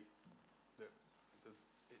actually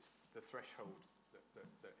it's the threshold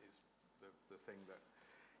that is the thing that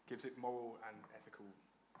gives it moral and ethical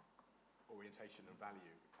orientation and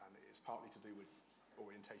value. And it's partly to do with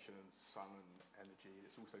orientation and sun and energy.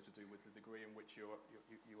 It's also to do with the degree in which you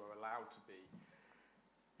are allowed to be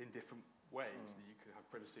in different ways, that you can have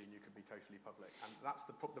privacy and you can be totally public. And that's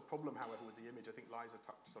the problem, however, with the image. I think Liza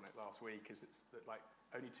touched on it last week, is that like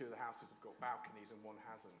only 2 of the houses have got balconies and 1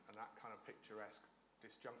 hasn't, and that kind of picturesque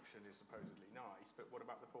disjunction is supposedly nice, but what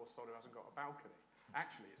about the poor sod who hasn't got a balcony?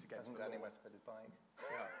 Actually, it's against the law. Anywhere to put his bike.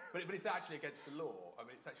 Yeah, but it's actually against the law. I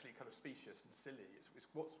mean, it's actually kind of specious and silly.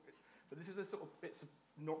 But this is a sort of bits of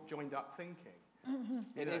not joined up thinking.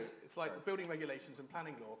 It's like the building regulations and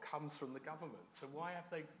planning law comes from the government. So why have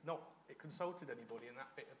they not consulted anybody in that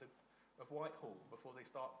bit of Whitehall before they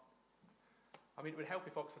start? I mean, it would help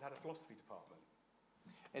if Oxford had a philosophy department.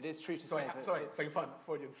 It is true to say that... Sorry, beg your pardon,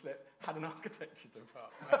 Freudian slip, had an architecture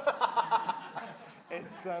department.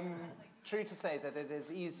 It's true to say that it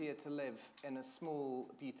is easier to live in a small,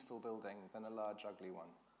 beautiful building than a large, ugly one.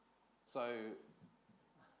 So...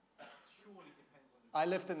 I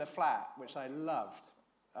lived in a flat, which I loved,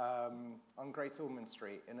 on Great Ormond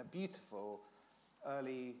Street, in a beautiful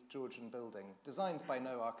early Georgian building, designed by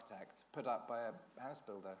no architect, put up by a house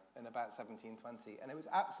builder in about 1720. And it was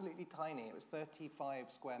absolutely tiny. It was 35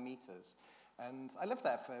 square meters. And I lived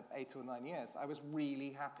there for 8 or 9 years. I was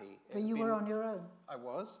really happy. But you were on your own? I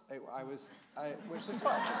was. Which is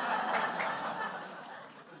fine.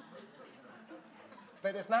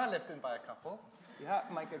 But it's now lived in by a couple. Yeah,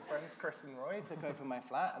 my good friends Chris and Roy took over my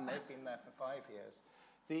flat, and they've been there for 5 years.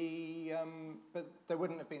 But there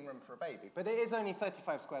wouldn't have been room for a baby. But it is only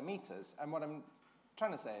 35 square meters, and what I'm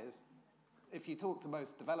trying to say is, if you talk to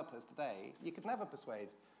most developers today, you could never persuade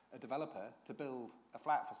a developer to build a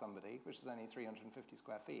flat for somebody, which is only 350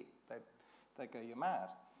 square feet. They'd go, you're mad.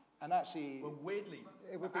 And actually... Well, weirdly,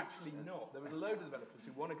 it would actually not. There are a load of developers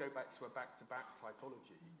who want to go back to a back-to-back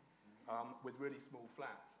typology with really small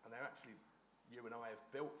flats, and they're actually... You and I have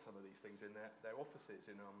built some of these things in their offices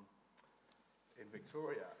in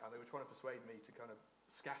Victoria, and they were trying to persuade me to kind of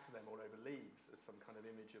scatter them all over Leeds as some kind of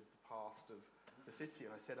image of the past of the city,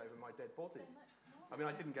 and I said over my dead body. I mean,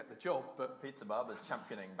 I didn't get the job, but... Peter Barber's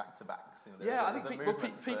championing back-to-backs. I think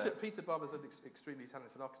Peter Barber's an extremely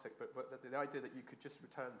talented architect, but the idea that you could just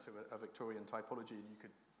return to a Victorian typology and you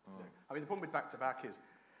could... I mean, the problem with back-to-back is...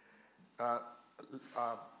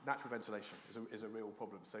 natural ventilation is a real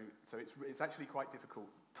problem. So it's actually quite difficult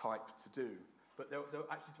type to do. But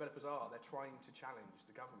actually developers they're trying to challenge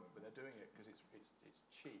the government, but they're doing it because it's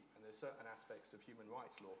cheap. And there's certain aspects of human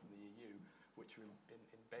rights law from the EU which are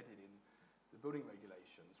embedded in the building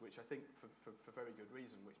regulations, which I think for very good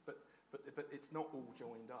reason. But it's not all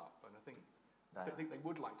joined up. And I think they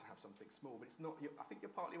would like to have something small, but it's not. I think you're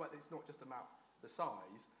partly right that it's not just about the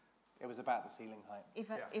size. It was about the ceiling height.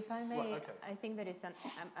 If I may, I think there is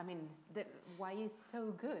why it's so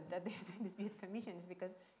good that they're doing this beauty commission is because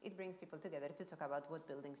it brings people together to talk about what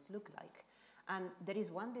buildings look like. And there is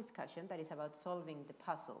one discussion that is about solving the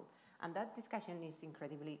puzzle. And that discussion is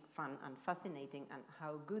incredibly fun and fascinating, and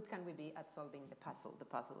how good can we be at solving the puzzle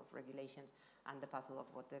of regulations and the puzzle of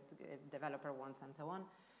what the developer wants and so on.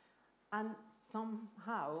 And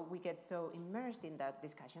somehow we get so immersed in that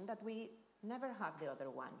discussion that we never have the other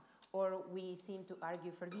one. Or we seem to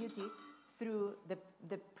argue for beauty through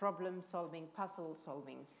the problem-solving,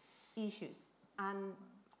 puzzle-solving issues. And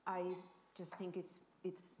I just think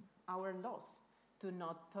it's our loss to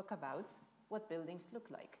not talk about what buildings look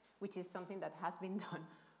like, which is something that has been done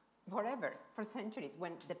forever, for centuries.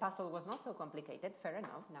 When the puzzle was not so complicated, fair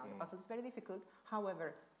enough, now the puzzle is very difficult.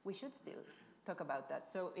 However, we should still talk about that.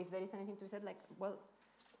 So if there is anything to be said,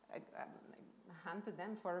 hand to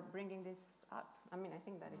them for bringing this up. I mean, I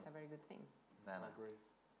think that is a very good thing. I agree.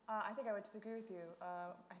 I think I would disagree with you.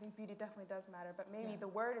 I think beauty definitely does matter, but maybe the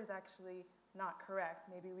word is actually not correct.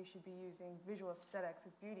 Maybe we should be using visual aesthetics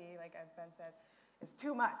as beauty, like as Ben says, is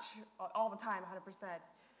too much all the time, 100%.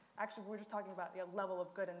 Actually, we're just talking about the level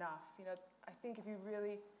of good enough. I think if you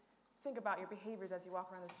really think about your behaviors as you walk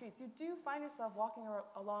around the streets, you do find yourself walking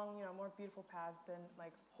along, more beautiful paths than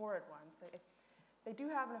like horrid ones. they do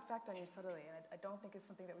have an effect on you subtly, and I don't think it's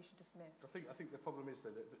something that we should dismiss. I think the problem is,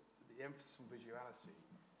 though, that the emphasis on visuality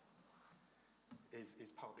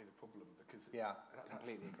is partly the problem, because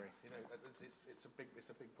completely agree. You know, it's a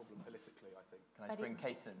big problem politically, I think. Can I just bring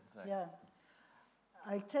Kate in? So. Yeah.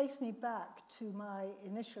 It takes me back to my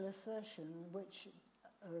initial assertion, which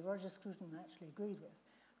Roger Scruton actually agreed with,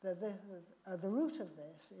 that the root of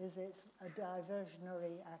this is it's a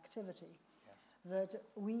diversionary activity. That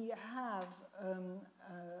we have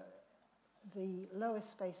the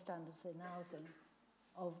lowest space standards in housing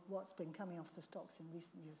of what's been coming off the stocks in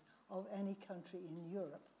recent years of any country in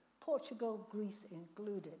Europe, Portugal, Greece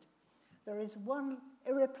included. There is one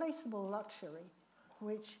irreplaceable luxury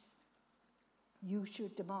which you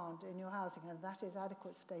should demand in your housing, and that is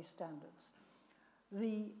adequate space standards.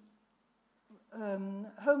 The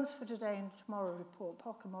Homes for Today and Tomorrow report,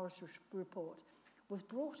 Parker Morris report, was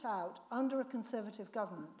brought out under a Conservative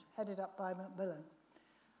government headed up by Macmillan.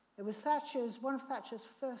 It was one of Thatcher's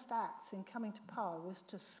first acts in coming to power was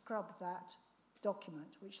to scrub that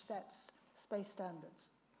document, which sets space standards,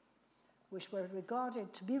 which were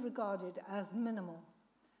to be regarded as minimal.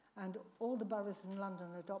 And all the boroughs in London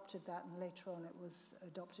adopted that, and later on it was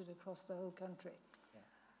adopted across the whole country. Yeah.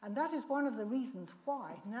 And that is one of the reasons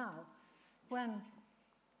why now, when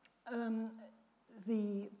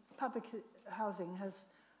the public housing has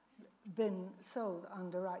been sold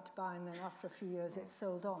under right to buy, and then after a few years it's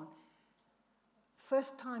sold on,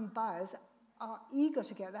 first-time buyers are eager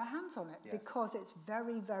to get their hands on it because it's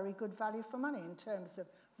very, very good value for money in terms of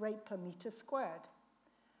rate per metre squared.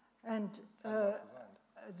 And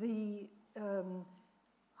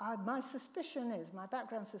my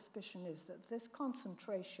background suspicion is that this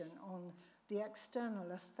concentration on the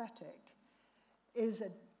external aesthetic is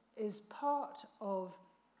part of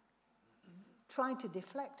trying to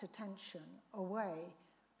deflect attention away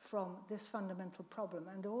from this fundamental problem,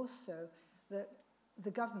 and also that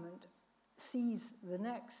the government sees the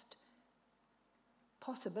next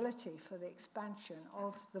possibility for the expansion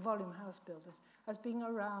of the volume house builders as being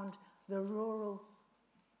around the rural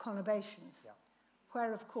conurbations,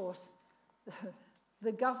 where, of course,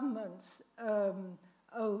 the government's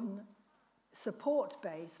own support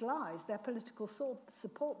base lies, their political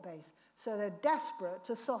support base, so they're desperate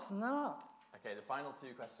to soften them up. Okay, the final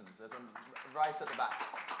two questions. There's one right at the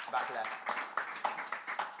back left.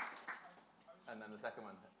 And then the second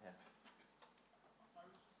one here. I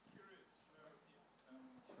was just curious to know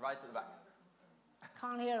if... Right at the back.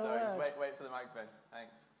 Can't hear a Sorry, word. just wait for the microphone.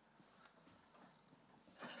 Thanks.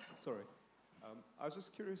 Sorry. I was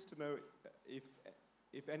just curious to know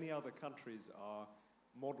if any other countries are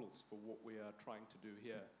models for what we are trying to do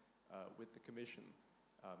here with the Commission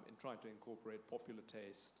in trying to incorporate popular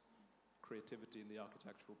taste, creativity in the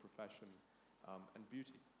architectural profession, and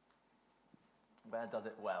beauty. Where does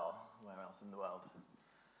it well? Where else in the world?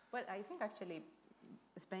 Well, I think actually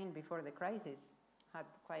Spain before the crisis had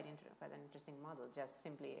quite an interesting model. Just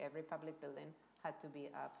simply every public building had to be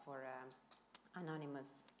up for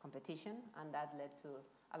anonymous competition, and that led to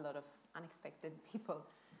a lot of unexpected people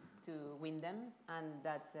to win them, and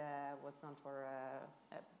that was done for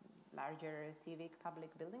larger civic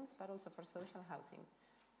public buildings, but also for social housing.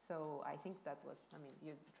 So I think that was,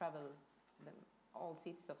 you travel all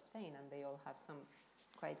cities of Spain, and they all have some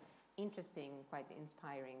quite interesting, quite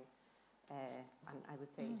inspiring, and I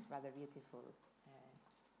would say rather beautiful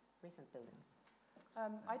recent buildings.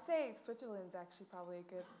 I'd say Switzerland's actually probably a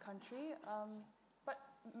good country, but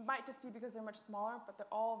might just be because they're much smaller, but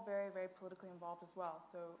they're all very, very politically involved as well.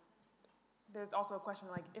 So there's also a question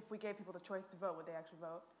like, if we gave people the choice to vote, would they actually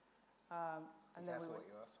vote? And then we would. What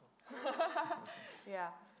you asked for.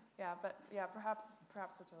 But perhaps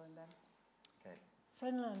Switzerland then. Okay.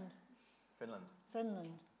 Finland.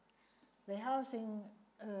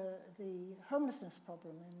 The homelessness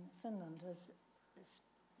problem in Finland is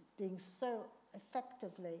being so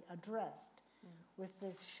effectively addressed with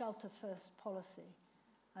this shelter-first policy,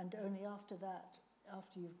 and only after that,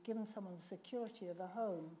 after you've given someone the security of a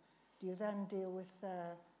home, do you then deal with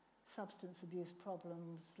their substance abuse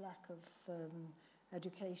problems, lack of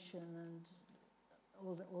education, and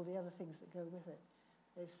all the other things that go with it.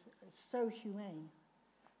 It's so humane,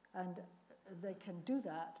 and they can do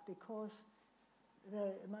that because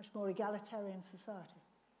they're a much more egalitarian society.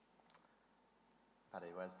 Paddy,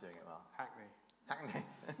 where's doing it well? Hackney.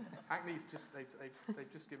 Hackney's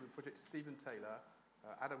they've just given a project to Stephen Taylor,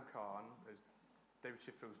 Adam Kahn, David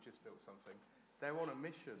Sheffield's just built something. They're on a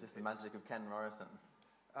mission. Is this the magic of Ken Morrison?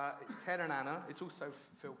 It's Ken and Anna. It's also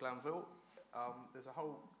Phil Glanville. There's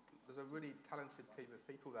a really talented team of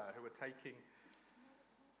people there who are taking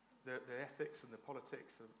the ethics and the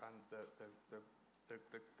politics and the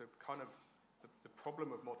the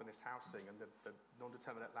problem of modernist housing and the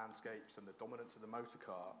non-determinate landscapes and the dominance of the motor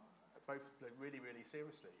car, both really, really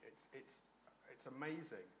seriously. It's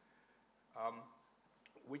amazing.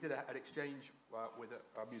 We did an exchange with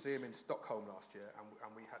a museum in Stockholm last year, and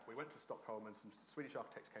we went to Stockholm, and some Swedish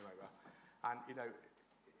architects came over, and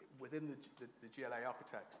within the GLA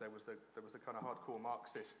architects, there was the kind of hardcore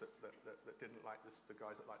Marxists that didn't like the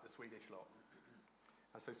guys that liked the Swedish lot.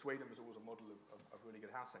 And so Sweden was always a model of really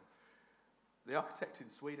good housing. The architect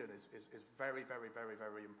in Sweden is very, very, very,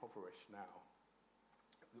 very impoverished now.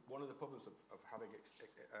 One of the problems of having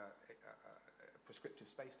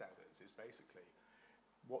prescriptive space standards is basically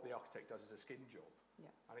what the architect does is a skin job.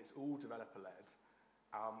 Yeah. And it's all developer-led.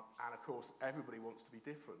 And of course, everybody wants to be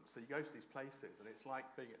different. So you go to these places, and it's like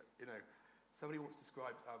being, somebody once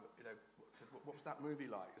described, what was that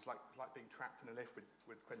movie like? It's like being trapped in a lift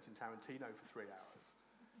with Quentin Tarantino for 3 hours,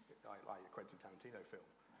 like a Quentin Tarantino film.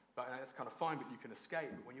 But it's kind of fine, but you can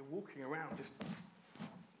escape. But when you're walking around,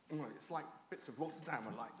 it's like bits of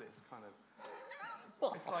Rotterdam are like this kind of.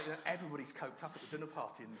 It's like everybody's coked up at the dinner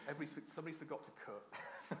party, and somebody's forgot to cook.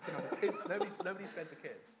 The kids, nobody's fed the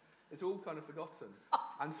kids. It's all kind of forgotten.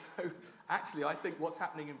 And so, actually, I think what's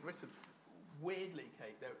happening in Britain, weirdly,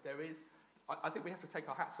 Kate, there is. I think we have to take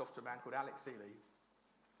our hats off to a man called Alex Seeley,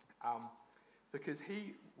 because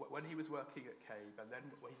when he was working at CABE, and then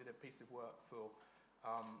when he did a piece of work for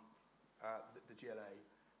the GLA,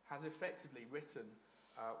 has effectively written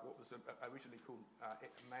what was originally called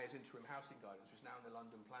Mayor's Interim Housing Guidance, which is now in the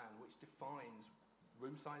London Plan, which defines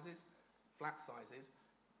room sizes, flat sizes,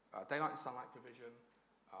 daylight and sunlight provision.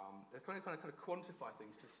 They kind of quantify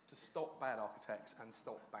things to stop bad architects and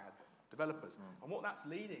stop bad developers. And what that's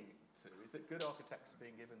leading to is that good architects are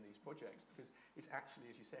being given these projects because it's actually,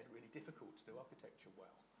 as you said, really difficult to do architecture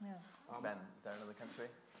well. Yeah. Ben, is there another country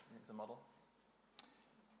it's a model?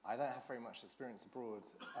 I don't have very much experience abroad.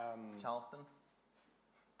 Charleston?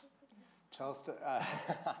 Charleston.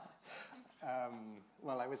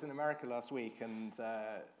 Well, I was in America last week, and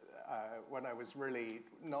when I was really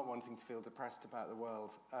not wanting to feel depressed about the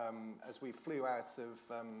world, as we flew out of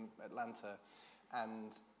Atlanta,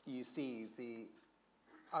 and you see the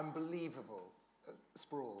unbelievable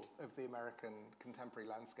sprawl of the American contemporary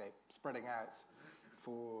landscape spreading out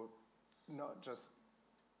for not just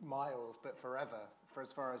miles, but forever, for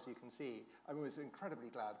as far as you can see. I was incredibly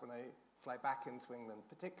glad when I fly back into England,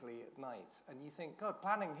 particularly at night, and you think, God,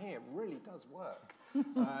 planning here really does work.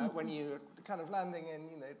 When you're kind of landing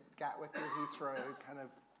in, Gatwick or Heathrow, kind of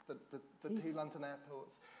the two London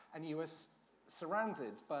airports, and you were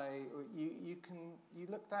surrounded by, you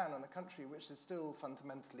look down on a country which is still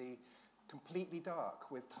fundamentally completely dark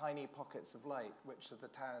with tiny pockets of light, which are the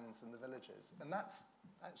towns and the villages. And that's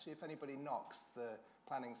actually, if anybody knocks the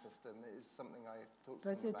planning system, it is something I talk to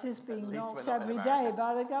them about. But it is being knocked every day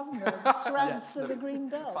by the government, threats to the Green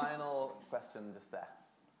Belt. Final question just there,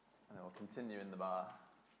 and then we'll continue in the bar.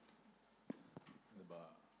 In the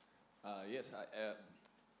bar. Yes,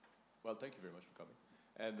 well, thank you very much for coming.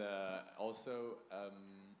 And also, I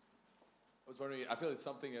was wondering, I feel it's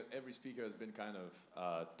something that every speaker has been kind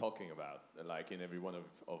of talking about, like in every one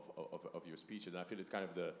of your speeches. And I feel it's kind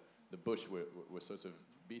of the bush we're sort of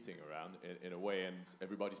beating around in a way, and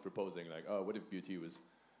everybody's proposing, like, oh, what if beauty was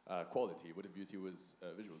quality? What if beauty was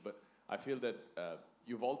visual? But I feel that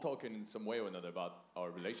you've all talked in some way or another about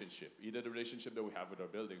our relationship, either the relationship that we have with our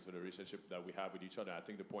buildings or the relationship that we have with each other. I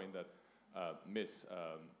think the point that Miss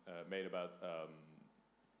made about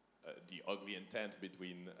the ugly intent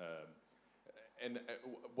between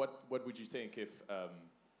what would you think if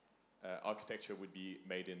architecture would be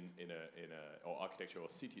made or architecture or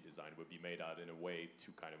city design would be made out in a way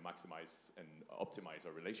to kind of maximize and optimize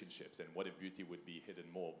our relationships, and what if beauty would be hidden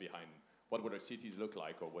more behind what would our cities look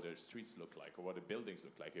like, or what our streets look like, or what our buildings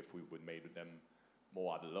look like if we would made them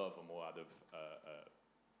more out of love or more out of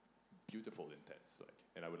beautiful intents, like.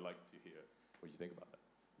 And I would like to hear what you think about that.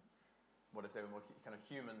 What if they were more kind of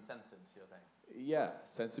human-centered, you're saying? Yeah,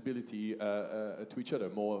 sensibility to each other,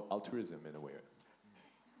 more altruism in a way.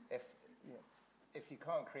 If you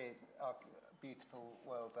can't create beautiful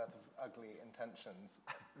worlds out of ugly intentions,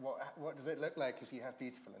 what does it look like if you have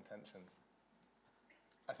beautiful intentions?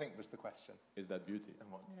 I think was the question. Is that beauty?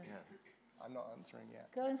 And what? Yeah. I'm not answering yet.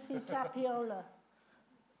 Go and see Tapiola.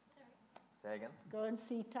 Say again? Go and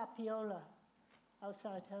see Tapiola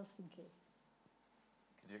outside Helsinki.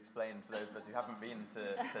 Could you explain for those of us who haven't been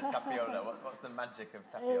to Tapiola, what's the magic of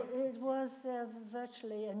Tapiola? It was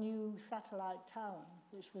virtually a new satellite town,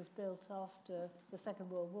 which was built after the Second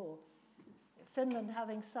World War. Finland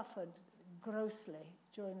having suffered grossly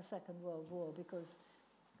during the Second World War because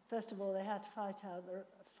First of all, they had to fight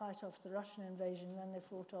off the Russian invasion, then they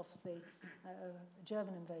fought off the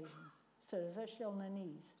German invasion. So they're virtually on their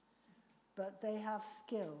knees. But they have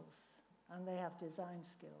skills, and they have design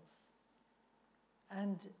skills.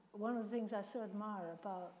 And one of the things I so admire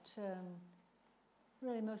about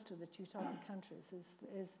really most of the Teutonic countries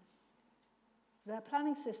is their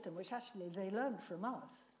planning system, which actually they learned from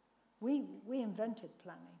us. We invented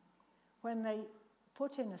planning. When they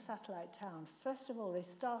put in a satellite town, first of all, they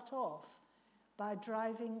start off by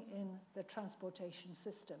driving in the transportation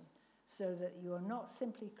system so that you are not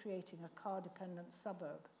simply creating a car-dependent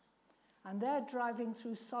suburb. And they're driving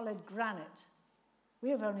through solid granite. We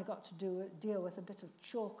have only got to deal with a bit of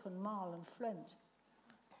chalk and marl and flint.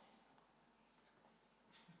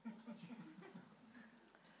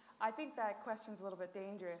 I think that question's a little bit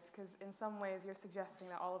dangerous because in some ways you're suggesting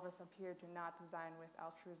that all of us up here do not design with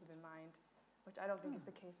altruism in mind, which I don't think is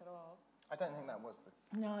the case at all. I don't think that was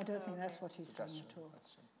the No, I don't think that's what he's saying at all.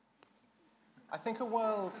 I think a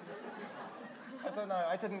world, I don't know,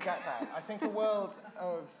 I didn't get that. I think a world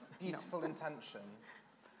of beautiful intention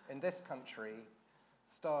in this country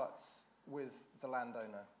starts with the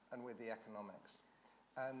landowner and with the economics.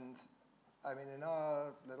 And I mean, in our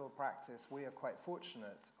little practice, we are quite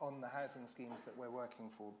fortunate on the housing schemes that we're working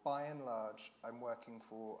for. By and large, I'm working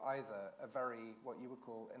for either a very, what you would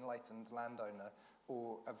call, enlightened landowner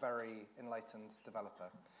or a very enlightened developer.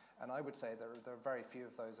 And I would say there are very few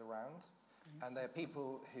of those around. And they're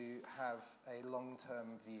people who have a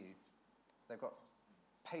long-term view. They've got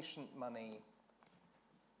patient money.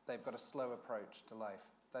 They've got a slow approach to life.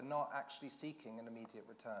 They're not actually seeking an immediate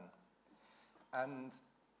return. And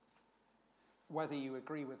whether you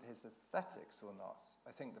agree with his aesthetics or not,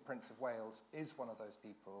 I think the Prince of Wales is one of those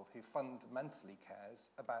people who fundamentally cares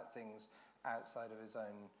about things outside of his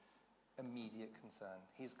own immediate concern.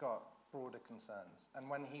 He's got broader concerns. And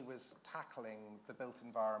when he was tackling the built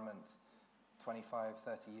environment 25,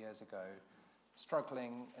 30 years ago,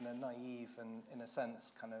 struggling in a naive and, in a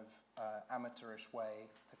sense, kind of amateurish way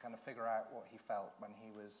to kind of figure out what he felt when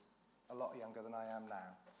he was a lot younger than I am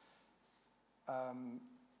now,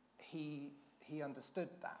 he understood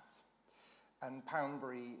that. And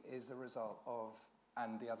Poundbury is the result of,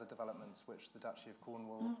 and the other developments which the Duchy of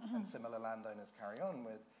Cornwall and similar landowners carry on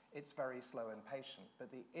with, it's very slow and patient.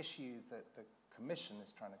 But the issue that the Commission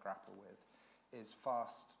is trying to grapple with is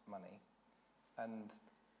fast money. And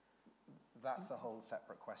that's a whole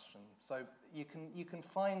separate question. So you can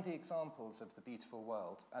find the examples of the beautiful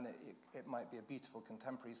world, and it might be a beautiful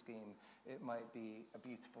contemporary scheme, it might be a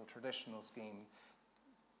beautiful traditional scheme.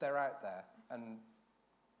 They're out there, and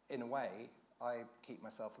in a way, I keep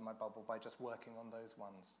myself in my bubble by just working on those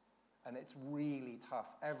ones. And it's really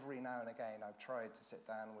tough. Every now and again, I've tried to sit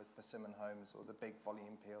down with Persimmon Homes or the big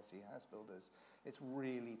volume PLC house builders. It's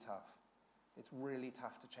really tough. It's really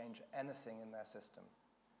tough to change anything in their system.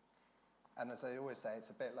 And as I always say, it's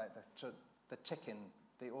a bit like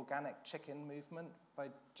the organic chicken movement by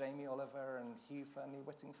Jamie Oliver and Hugh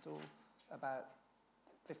Fearnley-Whittingstall about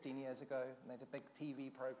 15 years ago. And they did a big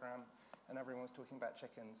TV program, and everyone was talking about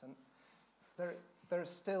chickens. And there is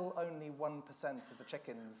still only 1% of the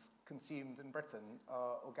chickens consumed in Britain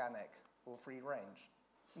are organic or free range.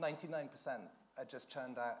 99% are just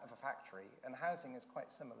churned out of a factory, and housing is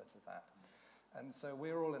quite similar to that. And so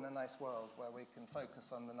we're all in a nice world where we can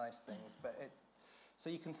focus on the nice things. So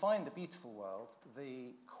you can find the beautiful world.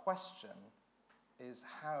 The question is,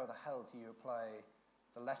 how the hell do you apply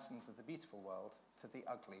the lessons of the beautiful world to the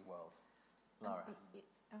ugly world? Lara. Thank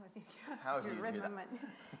you. How do you do that?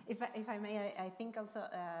 If I may, I think also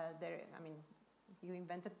you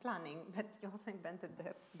invented planning, but you also invented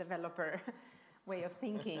the developer way of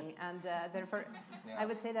thinking. And therefore, I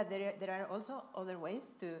would say that there are also other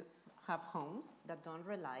ways to have homes that don't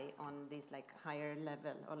rely on this like higher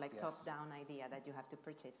level or like top-down idea that you have to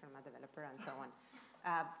purchase from a developer and so on.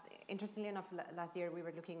 Interestingly enough, last year we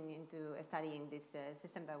were looking into studying this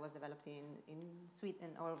system that was developed in Sweden,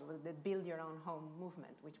 or the Build Your Own Home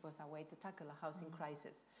movement, which was a way to tackle a housing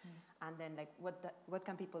crisis. And then like what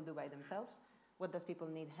can people do by themselves? What does people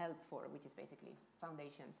need help for, which is basically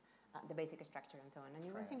foundations, the basic structure and so on. And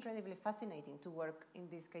it was incredibly fascinating to work. In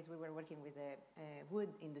this case, we were working with the wood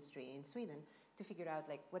industry in Sweden to figure out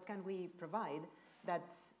like what can we provide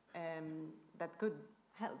that could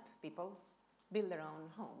help people build their own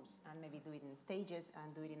homes and maybe do it in stages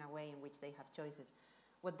and do it in a way in which they have choices.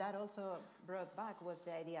 What that also brought back was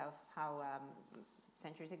the idea of how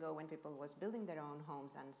centuries ago when people was building their own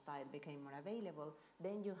homes and style became more available,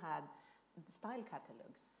 then you had style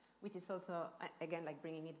catalogs, which is also, again, like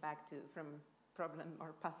bringing it back from problem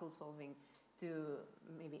or puzzle solving to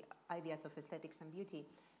maybe ideas of aesthetics and beauty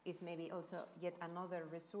is maybe also yet another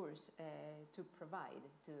resource to provide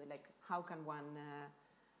to, like, how can one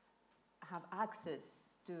have access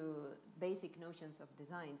to basic notions of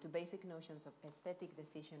design, to basic notions of aesthetic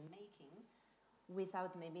decision making,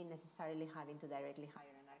 without maybe necessarily having to directly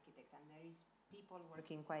hire an architect. And there is people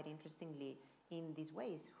working quite interestingly in these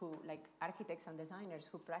ways, who, like architects and designers,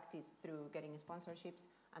 who practice through getting sponsorships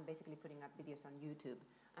and basically putting up videos on YouTube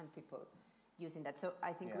and people using that. So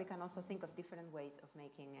I think we can also think of different ways of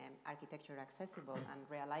making architecture accessible and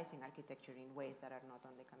realizing architecture in ways that are not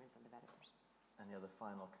only coming from developers. Any other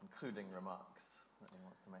final concluding remarks that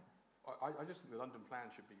anyone wants to make? I just think the London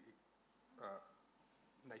plan should be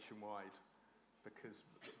nationwide, because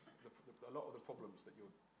a lot of the problems that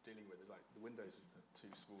you're dealing with is, like, the windows are too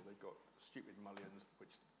small, they've got stupid mullions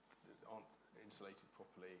which aren't insulated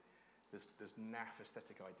properly, there's naff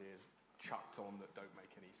aesthetic ideas chucked on that don't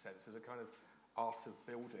make any sense. There's a kind of art of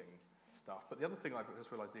building stuff. But the other thing I just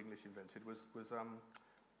realised the English invented was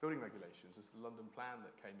building regulations. There's the London plan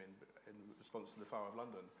that came in response to the Fire of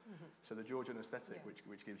London. So the Georgian aesthetic,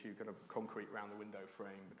 which gives you kind of concrete around the window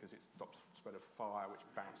frame because it stops spread of fire, which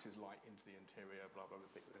bounces light into the interior, blah, blah, blah,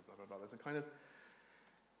 blah, blah, blah. There's a kind of...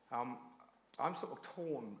 I'm sort of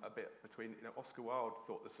torn a bit between, Oscar Wilde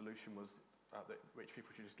thought the solution was that rich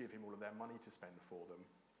people should just give him all of their money to spend for them,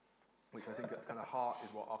 which I think at kind of heart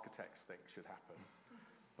is what architects think should happen.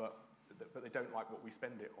 But they don't like what we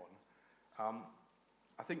spend it on.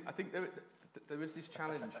 I think there is this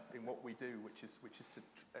challenge in what we do, which is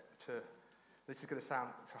to this is going to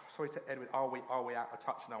sound, sorry to end with, are we out of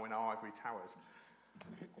touch now in our ivory towers?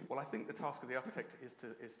 Well, I think the task of the architect is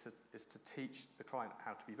to teach the client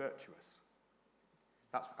how to be virtuous.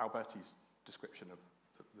 That's Alberti's description of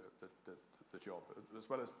the job, as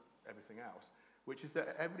well as everything else, which is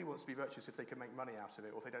that everybody wants to be virtuous if they can make money out of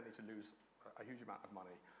it, or if they don't need to lose a huge amount of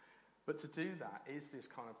money. But to do that is this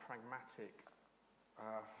kind of pragmatic,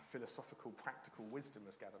 philosophical, practical wisdom,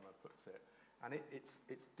 as Gadamer puts it. And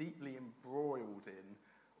it's deeply embroiled in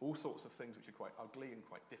all sorts of things which are quite ugly and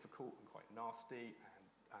quite difficult and quite nasty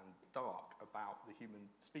and dark about the human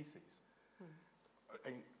species.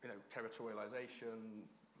 Territorialization,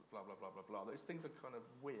 blah, blah, blah, blah, blah. Those things are kind of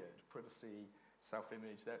weird. Privacy,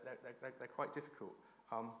 self-image, they're quite difficult.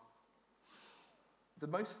 The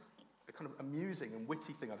most kind of amusing and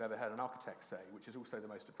witty thing I've ever heard an architect say, which is also the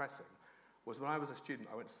most depressing, was when I was a student,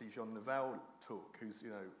 I went to see Jean Nouvel talk, who's,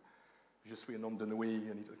 je suis un homme de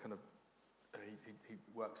nuit, and he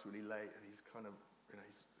works really late, and he's kind of,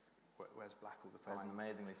 he wears black all the time. Wears an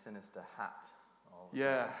amazingly sinister hat.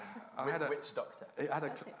 Yeah. Witch doctor.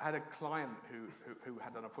 I had a client who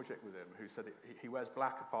had done a project with him who said he wears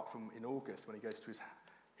black apart from in August when he goes to his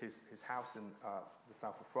house in the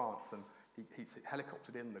south of France, and he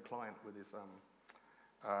helicoptered in the client with his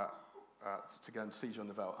to go and see Jean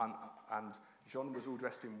Nouvel, and Jean was all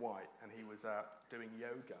dressed in white, and he was doing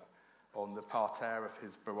yoga on the parterre of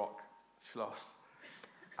his Baroque Schloss,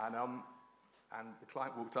 and the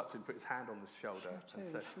client walked up to him, put his hand on the shoulder, and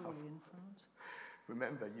said,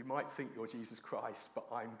 "Remember, you might think you're Jesus Christ, but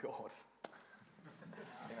I'm God."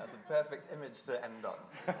 I think that's the perfect image to end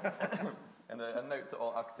on. And a note to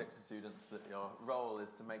all architecture students that your role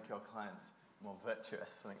is to make your client more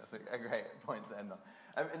virtuous. I think that's a great point to end on.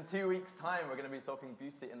 In 2 weeks' time, we're going to be talking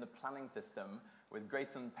beauty in the planning system with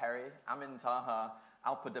Grayson Perry, Amin Taha,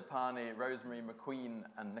 Alpa Depani, Rosemary McQueen,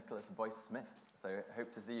 and Nicholas Boyce-Smith. So I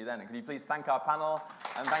hope to see you then. And could you please thank our panel,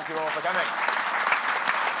 and thank you all for coming.